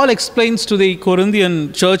 Paul explains to the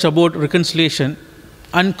Corinthian church about reconciliation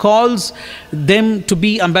and calls them to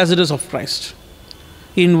be ambassadors of Christ.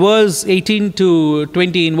 In verse 18 to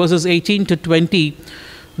 20, in verses 18 to 20,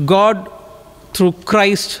 God through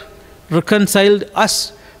Christ reconciled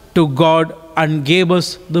us to God and gave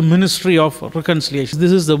us the ministry of reconciliation.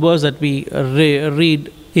 This is the verse that we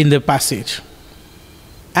read in the passage.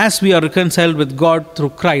 As we are reconciled with God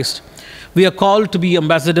through Christ, we are called to be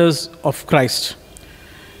ambassadors of Christ,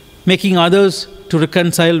 making others to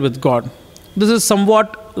reconcile with God. This is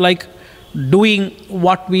somewhat like doing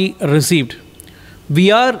what we received.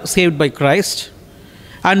 We are saved by Christ,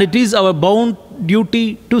 and it is our bound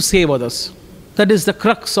duty to save others. That is the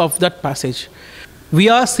crux of that passage. We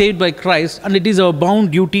are saved by Christ, and it is our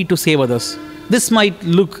bound duty to save others. This might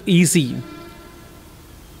look easy,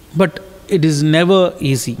 but it is never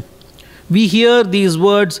easy. We hear these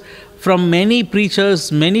words from many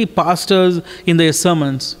preachers, many pastors in their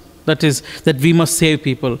sermons. That is, that we must save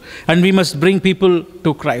people and we must bring people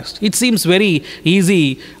to Christ. It seems very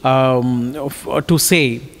easy to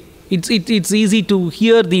say. It's easy to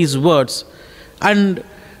hear these words, and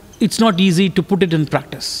it's not easy to put it in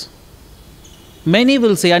practice. Many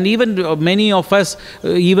will say, and even many of us,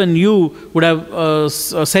 even you would have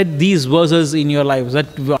said these verses in your lives, that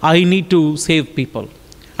I need to save people.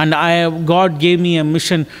 And God gave me a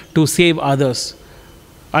mission to save others.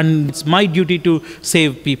 And it's my duty to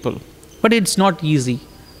save people. But it's not easy.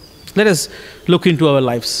 Let us look into our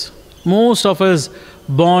lives. Most of us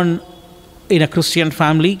born in a Christian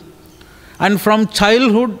family. And from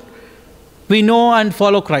childhood, we know and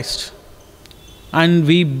follow Christ. And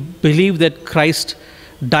we believe that Christ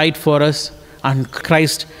died for us and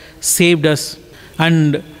Christ saved us.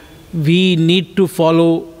 And we need to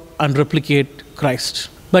follow and replicate Christ.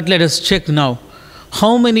 But let us check now.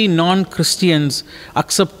 How many non-Christians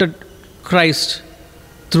accepted Christ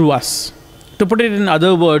through us? To put it in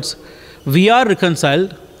other words, we are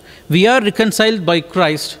reconciled. We are reconciled by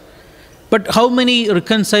Christ. But how many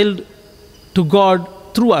reconciled to God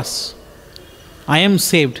through us? I am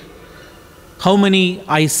saved. How many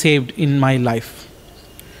I saved in my life?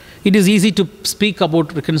 It is easy to speak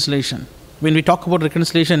about reconciliation. When we talk about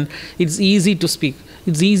reconciliation, it's easy to speak.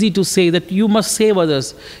 It's easy to say that you must save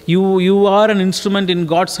others. You are an instrument in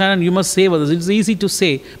God's hand and you must save others. It's easy to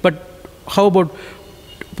say, but how about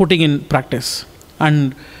putting in practice?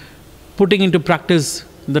 And putting into practice,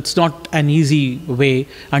 that's not an easy way,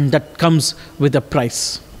 and that comes with a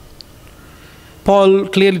price. Paul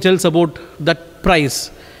clearly tells about that price,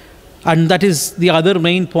 and that is the other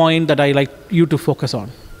main point that I like you to focus on.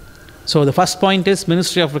 So the first point is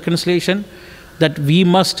ministry of reconciliation, that we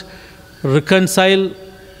must reconcile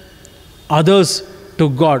others to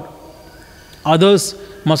God. Others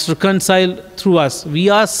must reconcile through us. We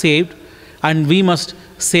are saved and we must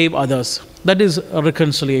save others. That is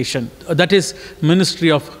reconciliation. That is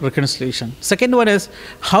ministry of reconciliation. Second one is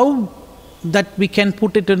how that we can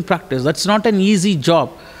put it in practice. That's not an easy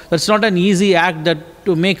job. That's not an easy act that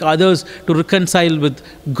to make others to reconcile with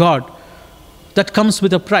God. That comes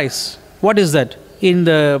with a price. What is that? In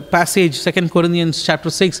the passage 2 Corinthians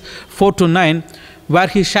chapter 6, 4-9, where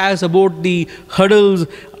he shares about the hurdles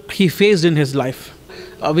he faced in his life.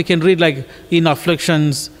 We can read like in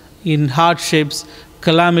afflictions, in hardships,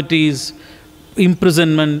 calamities,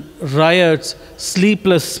 imprisonment, riots,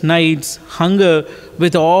 sleepless nights, hunger.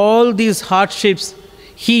 With all these hardships,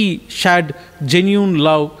 he shared genuine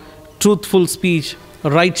love, truthful speech,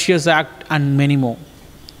 righteous act, and many more.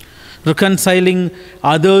 Reconciling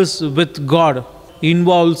others with God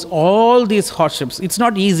involves all these hardships. It's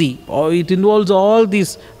not easy, or it involves all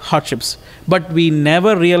these hardships. But we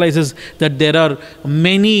never realize that there are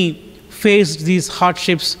many faced these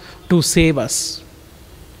hardships to save us.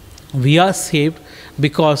 We are saved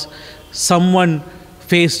because someone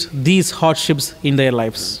faced these hardships in their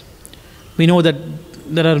lives. We know that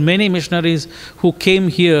there are many missionaries who came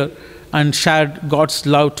here and shared God's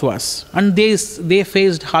love to us. And they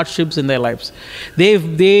faced hardships in their lives.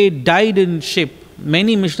 They died in ship.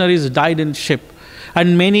 Many missionaries died in ship.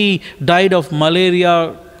 And many died of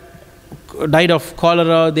malaria, died of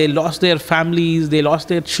cholera. They lost their families. They lost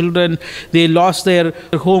their children. They lost their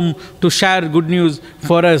home to share good news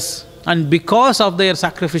for us. And because of their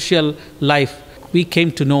sacrificial life, we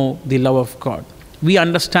came to know the love of God. We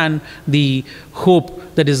understand the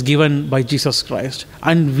hope that is given by Jesus Christ.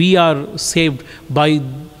 And we are saved by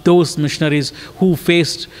those missionaries who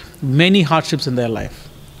faced many hardships in their life.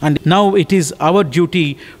 And now it is our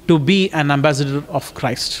duty to be an ambassador of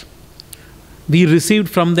Christ. We received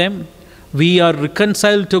from them. We are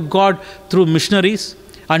reconciled to God through missionaries.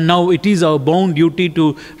 And now it is our bound duty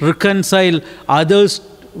to reconcile others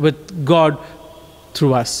with God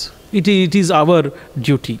through us. It is our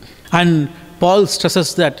duty. And Paul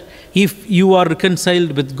stresses that if you are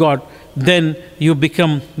reconciled with God, then you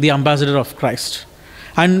become the ambassador of Christ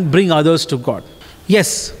and bring others to God.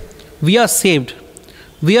 Yes, we are saved.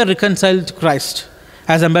 We are reconciled to Christ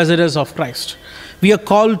as ambassadors of Christ. We are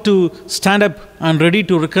called to stand up and ready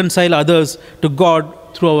to reconcile others to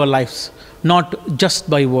God through our lives, not just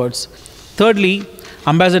by words. Thirdly,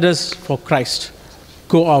 ambassadors for Christ.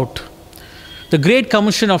 Go out. The Great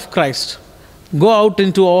Commission of Christ. Go out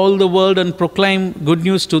into all the world and proclaim good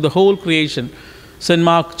news to the whole creation. St.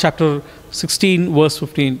 Mark chapter 16 verse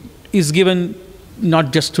 15 is given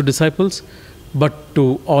not just to disciples but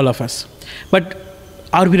to all of us. But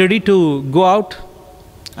are we ready to go out?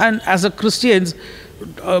 And as a Christians,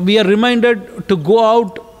 we are reminded to go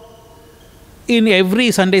out in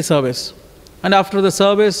every Sunday service. And after the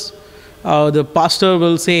service, the pastor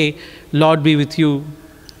will say, Lord be with you.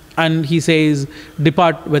 And he says,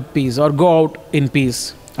 depart with peace, or go out in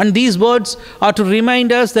peace. And these words are to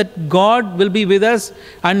remind us that God will be with us,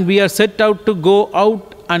 and we are set out to go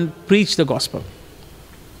out and preach the gospel.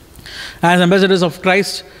 As ambassadors of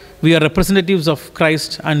Christ, we are representatives of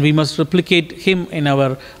Christ, and we must replicate Him in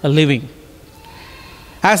our living.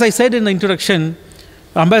 As I said in the introduction,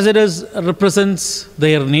 ambassadors represents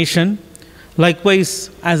their nation.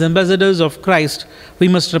 Likewise, as ambassadors of Christ, we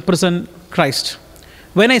must represent Christ.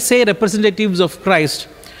 When I say representatives of Christ,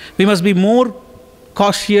 we must be more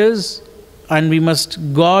cautious, and we must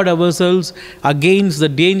guard ourselves against the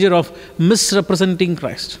danger of misrepresenting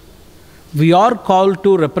Christ. We are called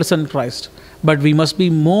to represent Christ, but we must be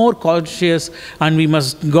more cautious, and we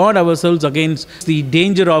must guard ourselves against the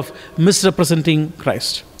danger of misrepresenting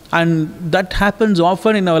Christ. And that happens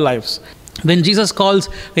often in our lives. When Jesus calls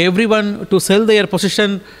everyone to sell their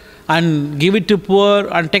possession and give it to poor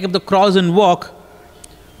and take up the cross and walk,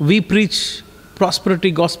 we preach prosperity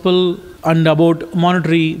gospel and about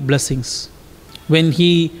monetary blessings. When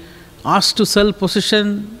He asks to sell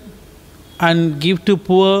possession and give to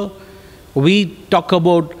poor, we talk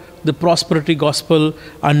about the prosperity gospel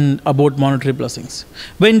and about monetary blessings.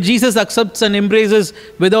 When Jesus accepts and embraces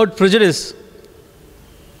without prejudice,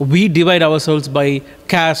 we divide ourselves by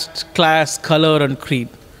caste, class, color, and creed.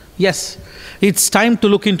 Yes, it's time to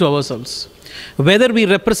look into ourselves, whether we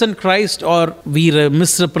represent Christ or we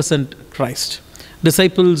misrepresent Christ.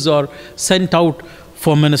 Disciples are sent out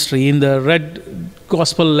for ministry. In the red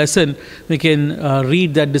gospel lesson, we can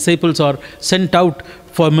read that disciples are sent out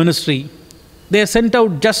for ministry. They are sent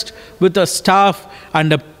out just with a staff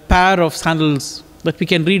and a pair of sandals, that we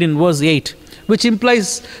can read in verse 8, which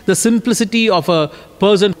implies the simplicity of a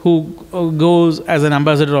person who goes as an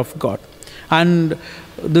ambassador of God. And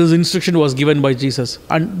this instruction was given by Jesus.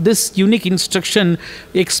 And this unique instruction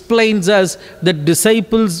explains us that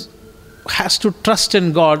disciples has to trust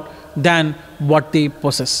in God than what they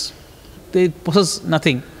possess. They possess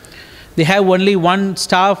nothing. They have only one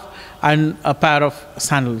staff and a pair of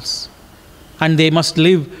sandals. And they must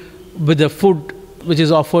live with the food which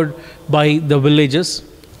is offered by the villages.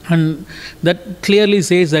 And that clearly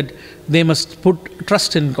says that they must put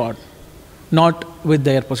trust in God, not with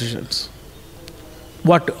their possessions.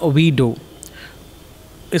 What we do,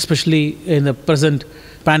 especially in the present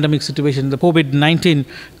pandemic situation, the COVID-19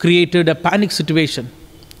 created a panic situation.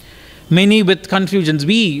 Many with confusions,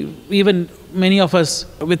 many of us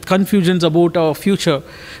with confusions about our future.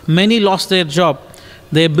 Many lost their job,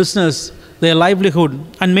 their business, their livelihood,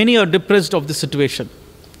 and many are depressed of the situation.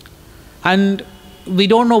 And we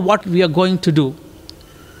don't know what we are going to do.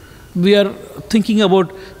 We are thinking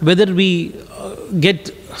about whether we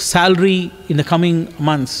get salary in the coming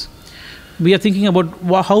months. We are thinking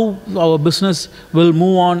about how our business will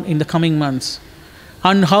move on in the coming months,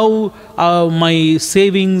 and how my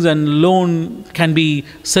savings and loan can be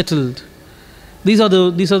settled. These are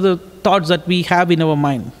the thoughts that we have in our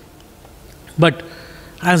mind. But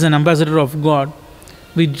as an ambassador of God,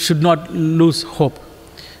 we should not lose hope.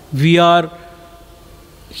 We are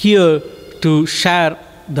here to share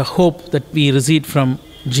the hope that we received from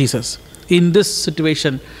Jesus. In this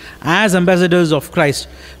situation, as ambassadors of Christ,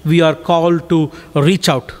 we are called to reach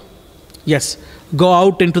out. Yes, go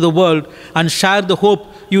out into the world and share the hope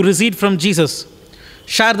you received from Jesus.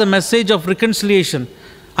 Share the message of reconciliation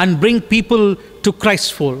and bring people to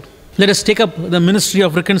Christ's fold. Let us take up the ministry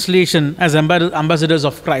of reconciliation as ambassadors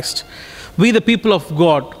of Christ. We, the people of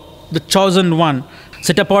God, the chosen one,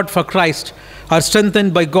 set apart for Christ, are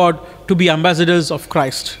strengthened by God to be ambassadors of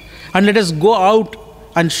Christ. And let us go out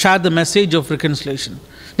and share the message of reconciliation.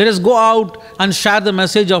 Let us go out and share the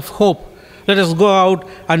message of hope. Let us go out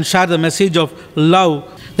and share the message of love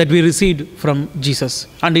that we received from Jesus.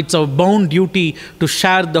 And it's our bound duty to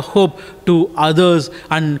share the hope to others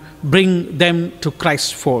and bring them to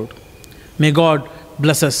Christ's fold. May God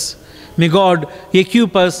bless us. May God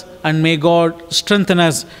equip us, and may God strengthen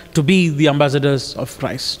us to be the ambassadors of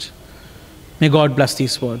Christ. May God bless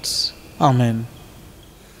these words. Amen.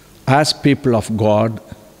 As people of God,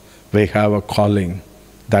 we have a calling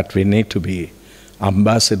that we need to be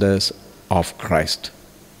ambassadors of Christ.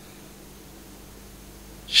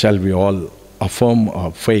 Shall we all affirm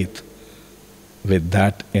our faith with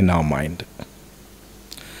that in our mind?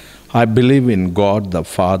 I believe in God the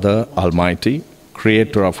Father Almighty,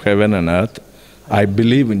 creator of heaven and earth. I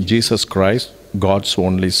believe in Jesus Christ, God's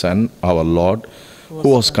only Son, our Lord, who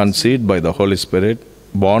was conceived by the Holy Spirit,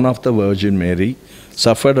 born of the Virgin Mary,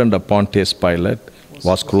 suffered under Pontius Pilate,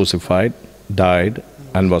 was crucified, died,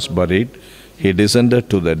 and was buried. He descended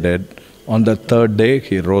to the dead. On the third day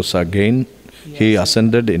he rose again. He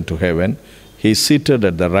ascended into heaven. He is seated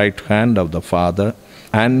at the right hand of the Father,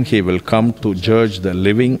 and he will come to judge the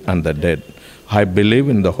living and the dead. I believe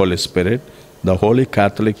in the Holy Spirit, the Holy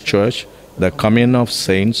Catholic Church, the communion of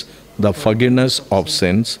saints, the forgiveness of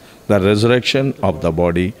sins, the resurrection of the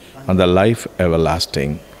body, and the life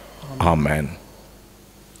everlasting. Amen.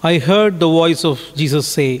 I heard the voice of Jesus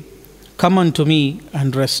say, "Come unto me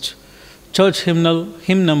and rest." Church hymnal,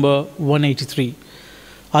 hymn number 183.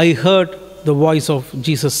 I heard the voice of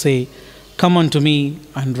Jesus say, "Come unto me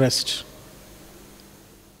and rest."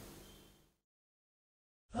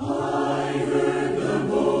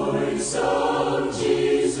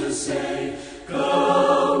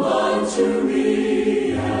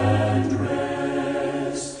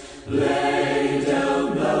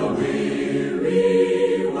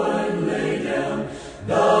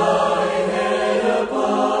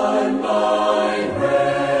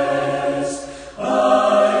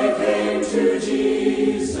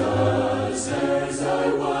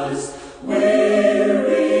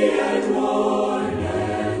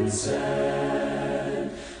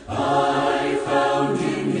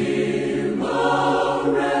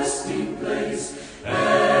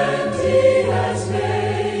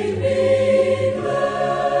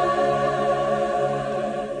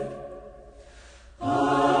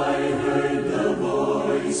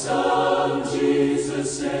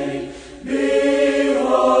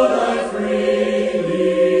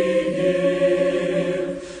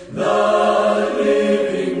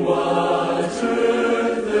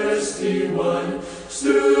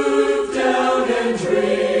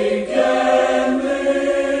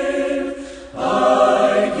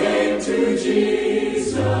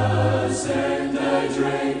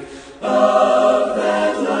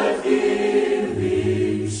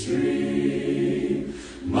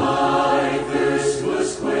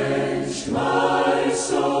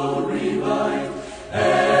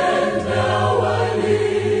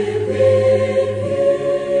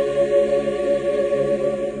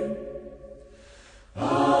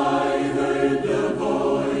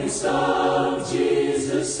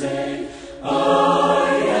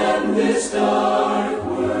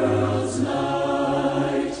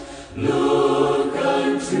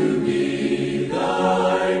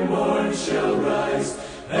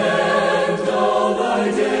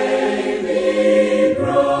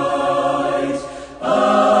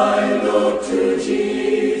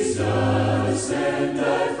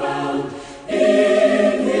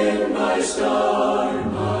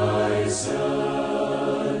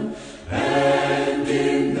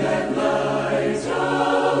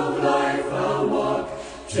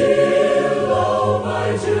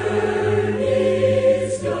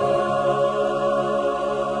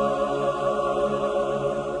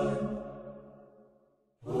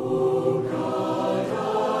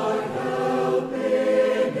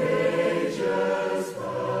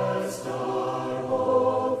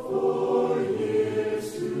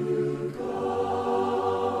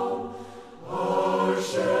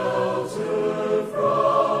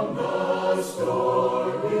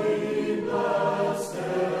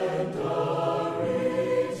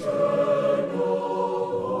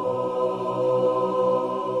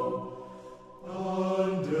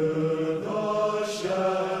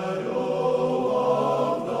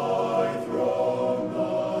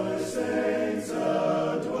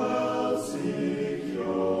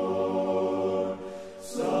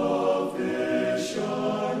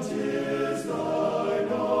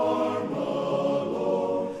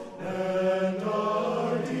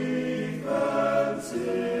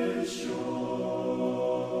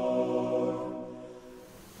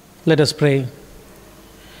 Let us pray.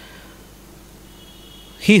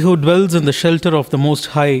 He who dwells in the shelter of the Most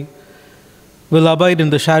High will abide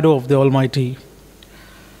in the shadow of the Almighty.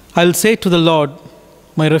 I'll say to the Lord,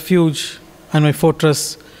 my refuge and my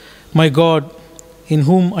fortress, my God, in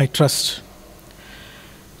whom I trust.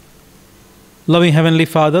 Loving Heavenly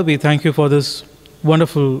Father, we thank you for this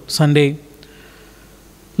wonderful Sunday.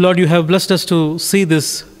 Lord, you have blessed us to see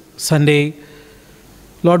this Sunday.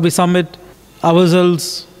 Lord, we submit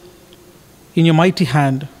ourselves in your mighty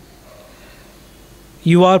hand.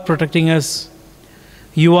 You are protecting us,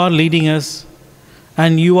 you are leading us,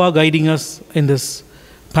 and you are guiding us in this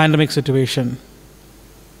pandemic situation.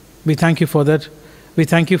 We thank you for that. We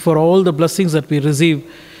thank you for all the blessings that we receive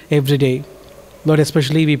every day. Lord,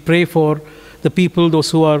 especially we pray for the people,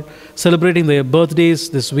 those who are celebrating their birthdays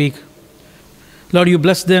this week. Lord, you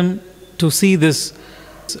bless them to see this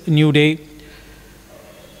new day.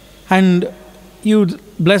 And you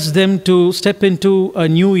bless them to step into a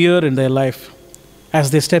new year in their life.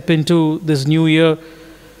 as they step into this new year.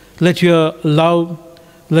 Let your love,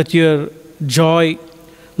 let your joy,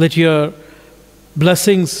 let your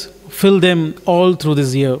blessings fill them all through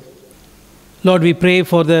this year. Lord, we pray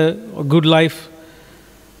for the good life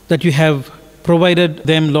that you have provided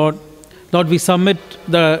them, Lord. Lord, we submit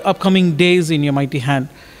the upcoming days in your mighty hand.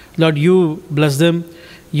 Lord, you bless them,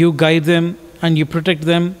 you guide them, and you protect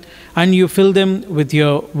them, and you fill them with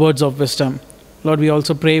your words of wisdom. Lord, we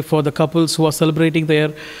also pray for the couples who are celebrating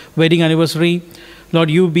their wedding anniversary. Lord,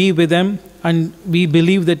 you be with them, and we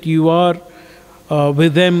believe that you are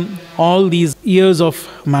with them all these years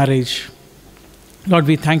of marriage. Lord,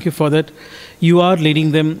 we thank you for that. You are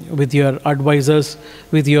leading them with your advisors,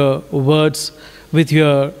 with your words, with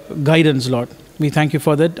your guidance, Lord. We thank you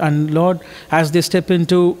for that. And Lord, as they step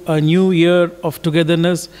into a new year of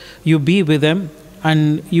togetherness, you be with them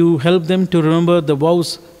and you help them to remember the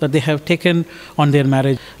vows that they have taken on their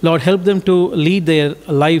marriage. Lord, help them to lead their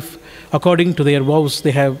life according to their vows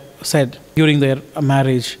they have said during their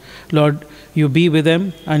marriage. Lord, you be with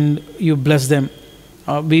them and you bless them.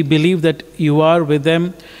 We believe that you are with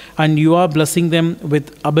them and you are blessing them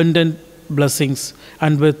with abundant blessings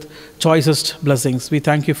and with choicest blessings. We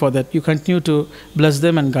thank you for that. You continue to bless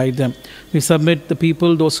them and guide them. We submit the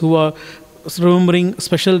people, those who are remembering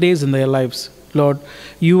special days in their lives. Lord,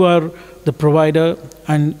 you are the provider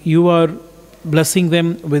and you are blessing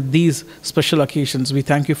them with these special occasions. We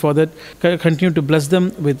thank you for that. Continue to bless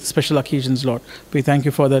them with special occasions, Lord. We thank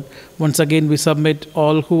you for that. Once again, we submit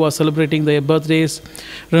all who are celebrating their birthdays,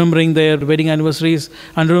 remembering their wedding anniversaries,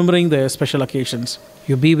 and remembering their special occasions.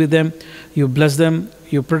 You be with them, you bless them,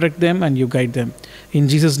 you protect them, and you guide them. In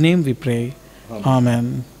Jesus' name we pray.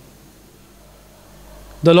 Amen.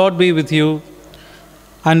 The Lord be with you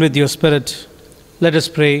and with your spirit. Let us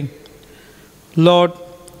pray. Lord,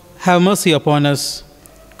 have mercy upon us.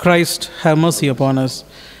 Christ, have mercy upon us.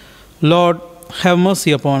 Lord, have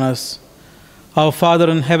mercy upon us. Our Father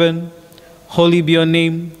in heaven, holy be your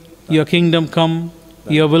name. Your kingdom come,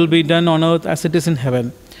 your will be done on earth as it is in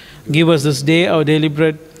heaven. Give us this day our daily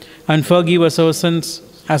bread, and forgive us our sins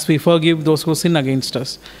as we forgive those who sin against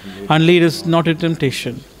us. And lead us not into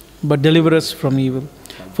temptation, but deliver us from evil.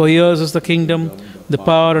 For yours is the kingdom, the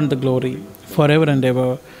power, and the glory, forever and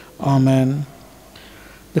ever. Amen.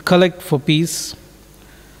 The collect for peace.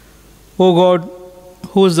 O God,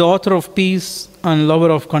 who is the author of peace and lover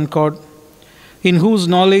of concord, in whose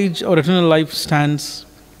knowledge our eternal life stands,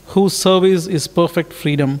 whose service is perfect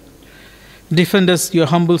freedom, defend us, your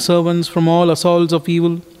humble servants, from all assaults of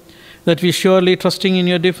evil, that we, surely trusting in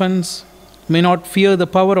your defense, may not fear the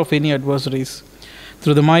power of any adversaries.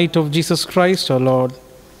 Through the might of Jesus Christ our Lord.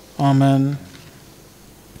 Amen.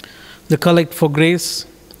 The collect for grace.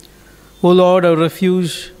 O Lord, our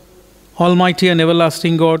refuge, almighty and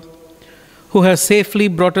everlasting God, who has safely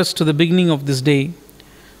brought us to the beginning of this day,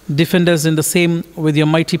 defend us in the same with your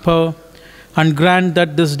mighty power, and grant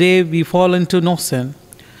that this day we fall into no sin,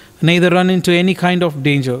 neither run into any kind of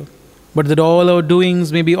danger, but that all our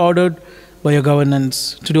doings may be ordered by your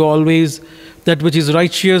governance, to do always that which is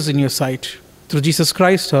righteous in your sight. Through Jesus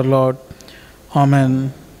Christ our Lord.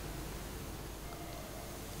 Amen.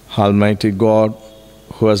 Almighty God,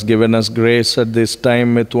 who has given us grace at this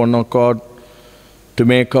time with one accord to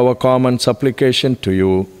make our common supplication to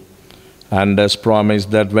you, and has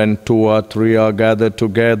promised that when 2 or 3 are gathered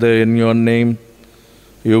together in your name,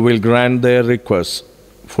 you will grant their requests.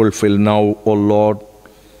 Fulfill now, O Lord,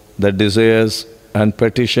 the desires and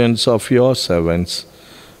petitions of your servants,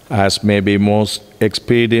 as may be most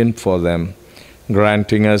expedient for them,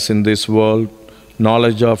 granting us in this world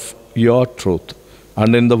knowledge of your truth,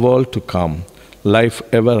 and in the world to come, life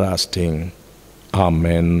everlasting.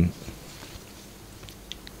 Amen.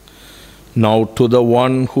 Now to the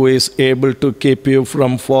one who is able to keep you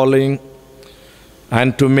from falling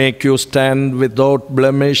and to make you stand without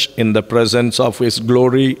blemish in the presence of his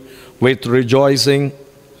glory with rejoicing,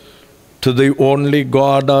 to the only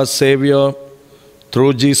God our Savior,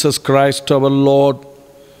 through Jesus Christ our Lord,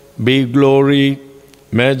 be glory,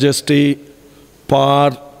 majesty,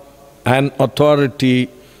 power, and authority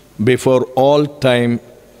before all time,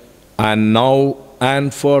 and now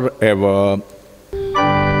and forever.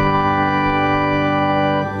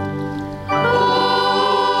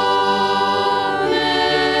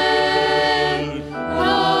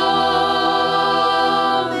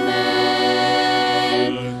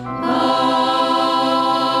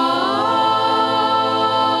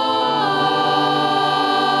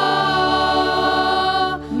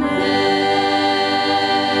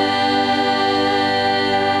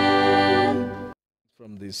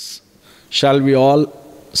 Shall we all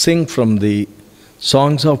sing from the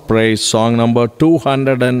Songs of Praise, song number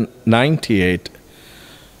 298.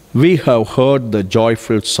 We have heard the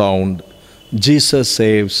joyful sound, Jesus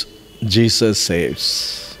saves, Jesus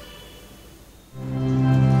saves.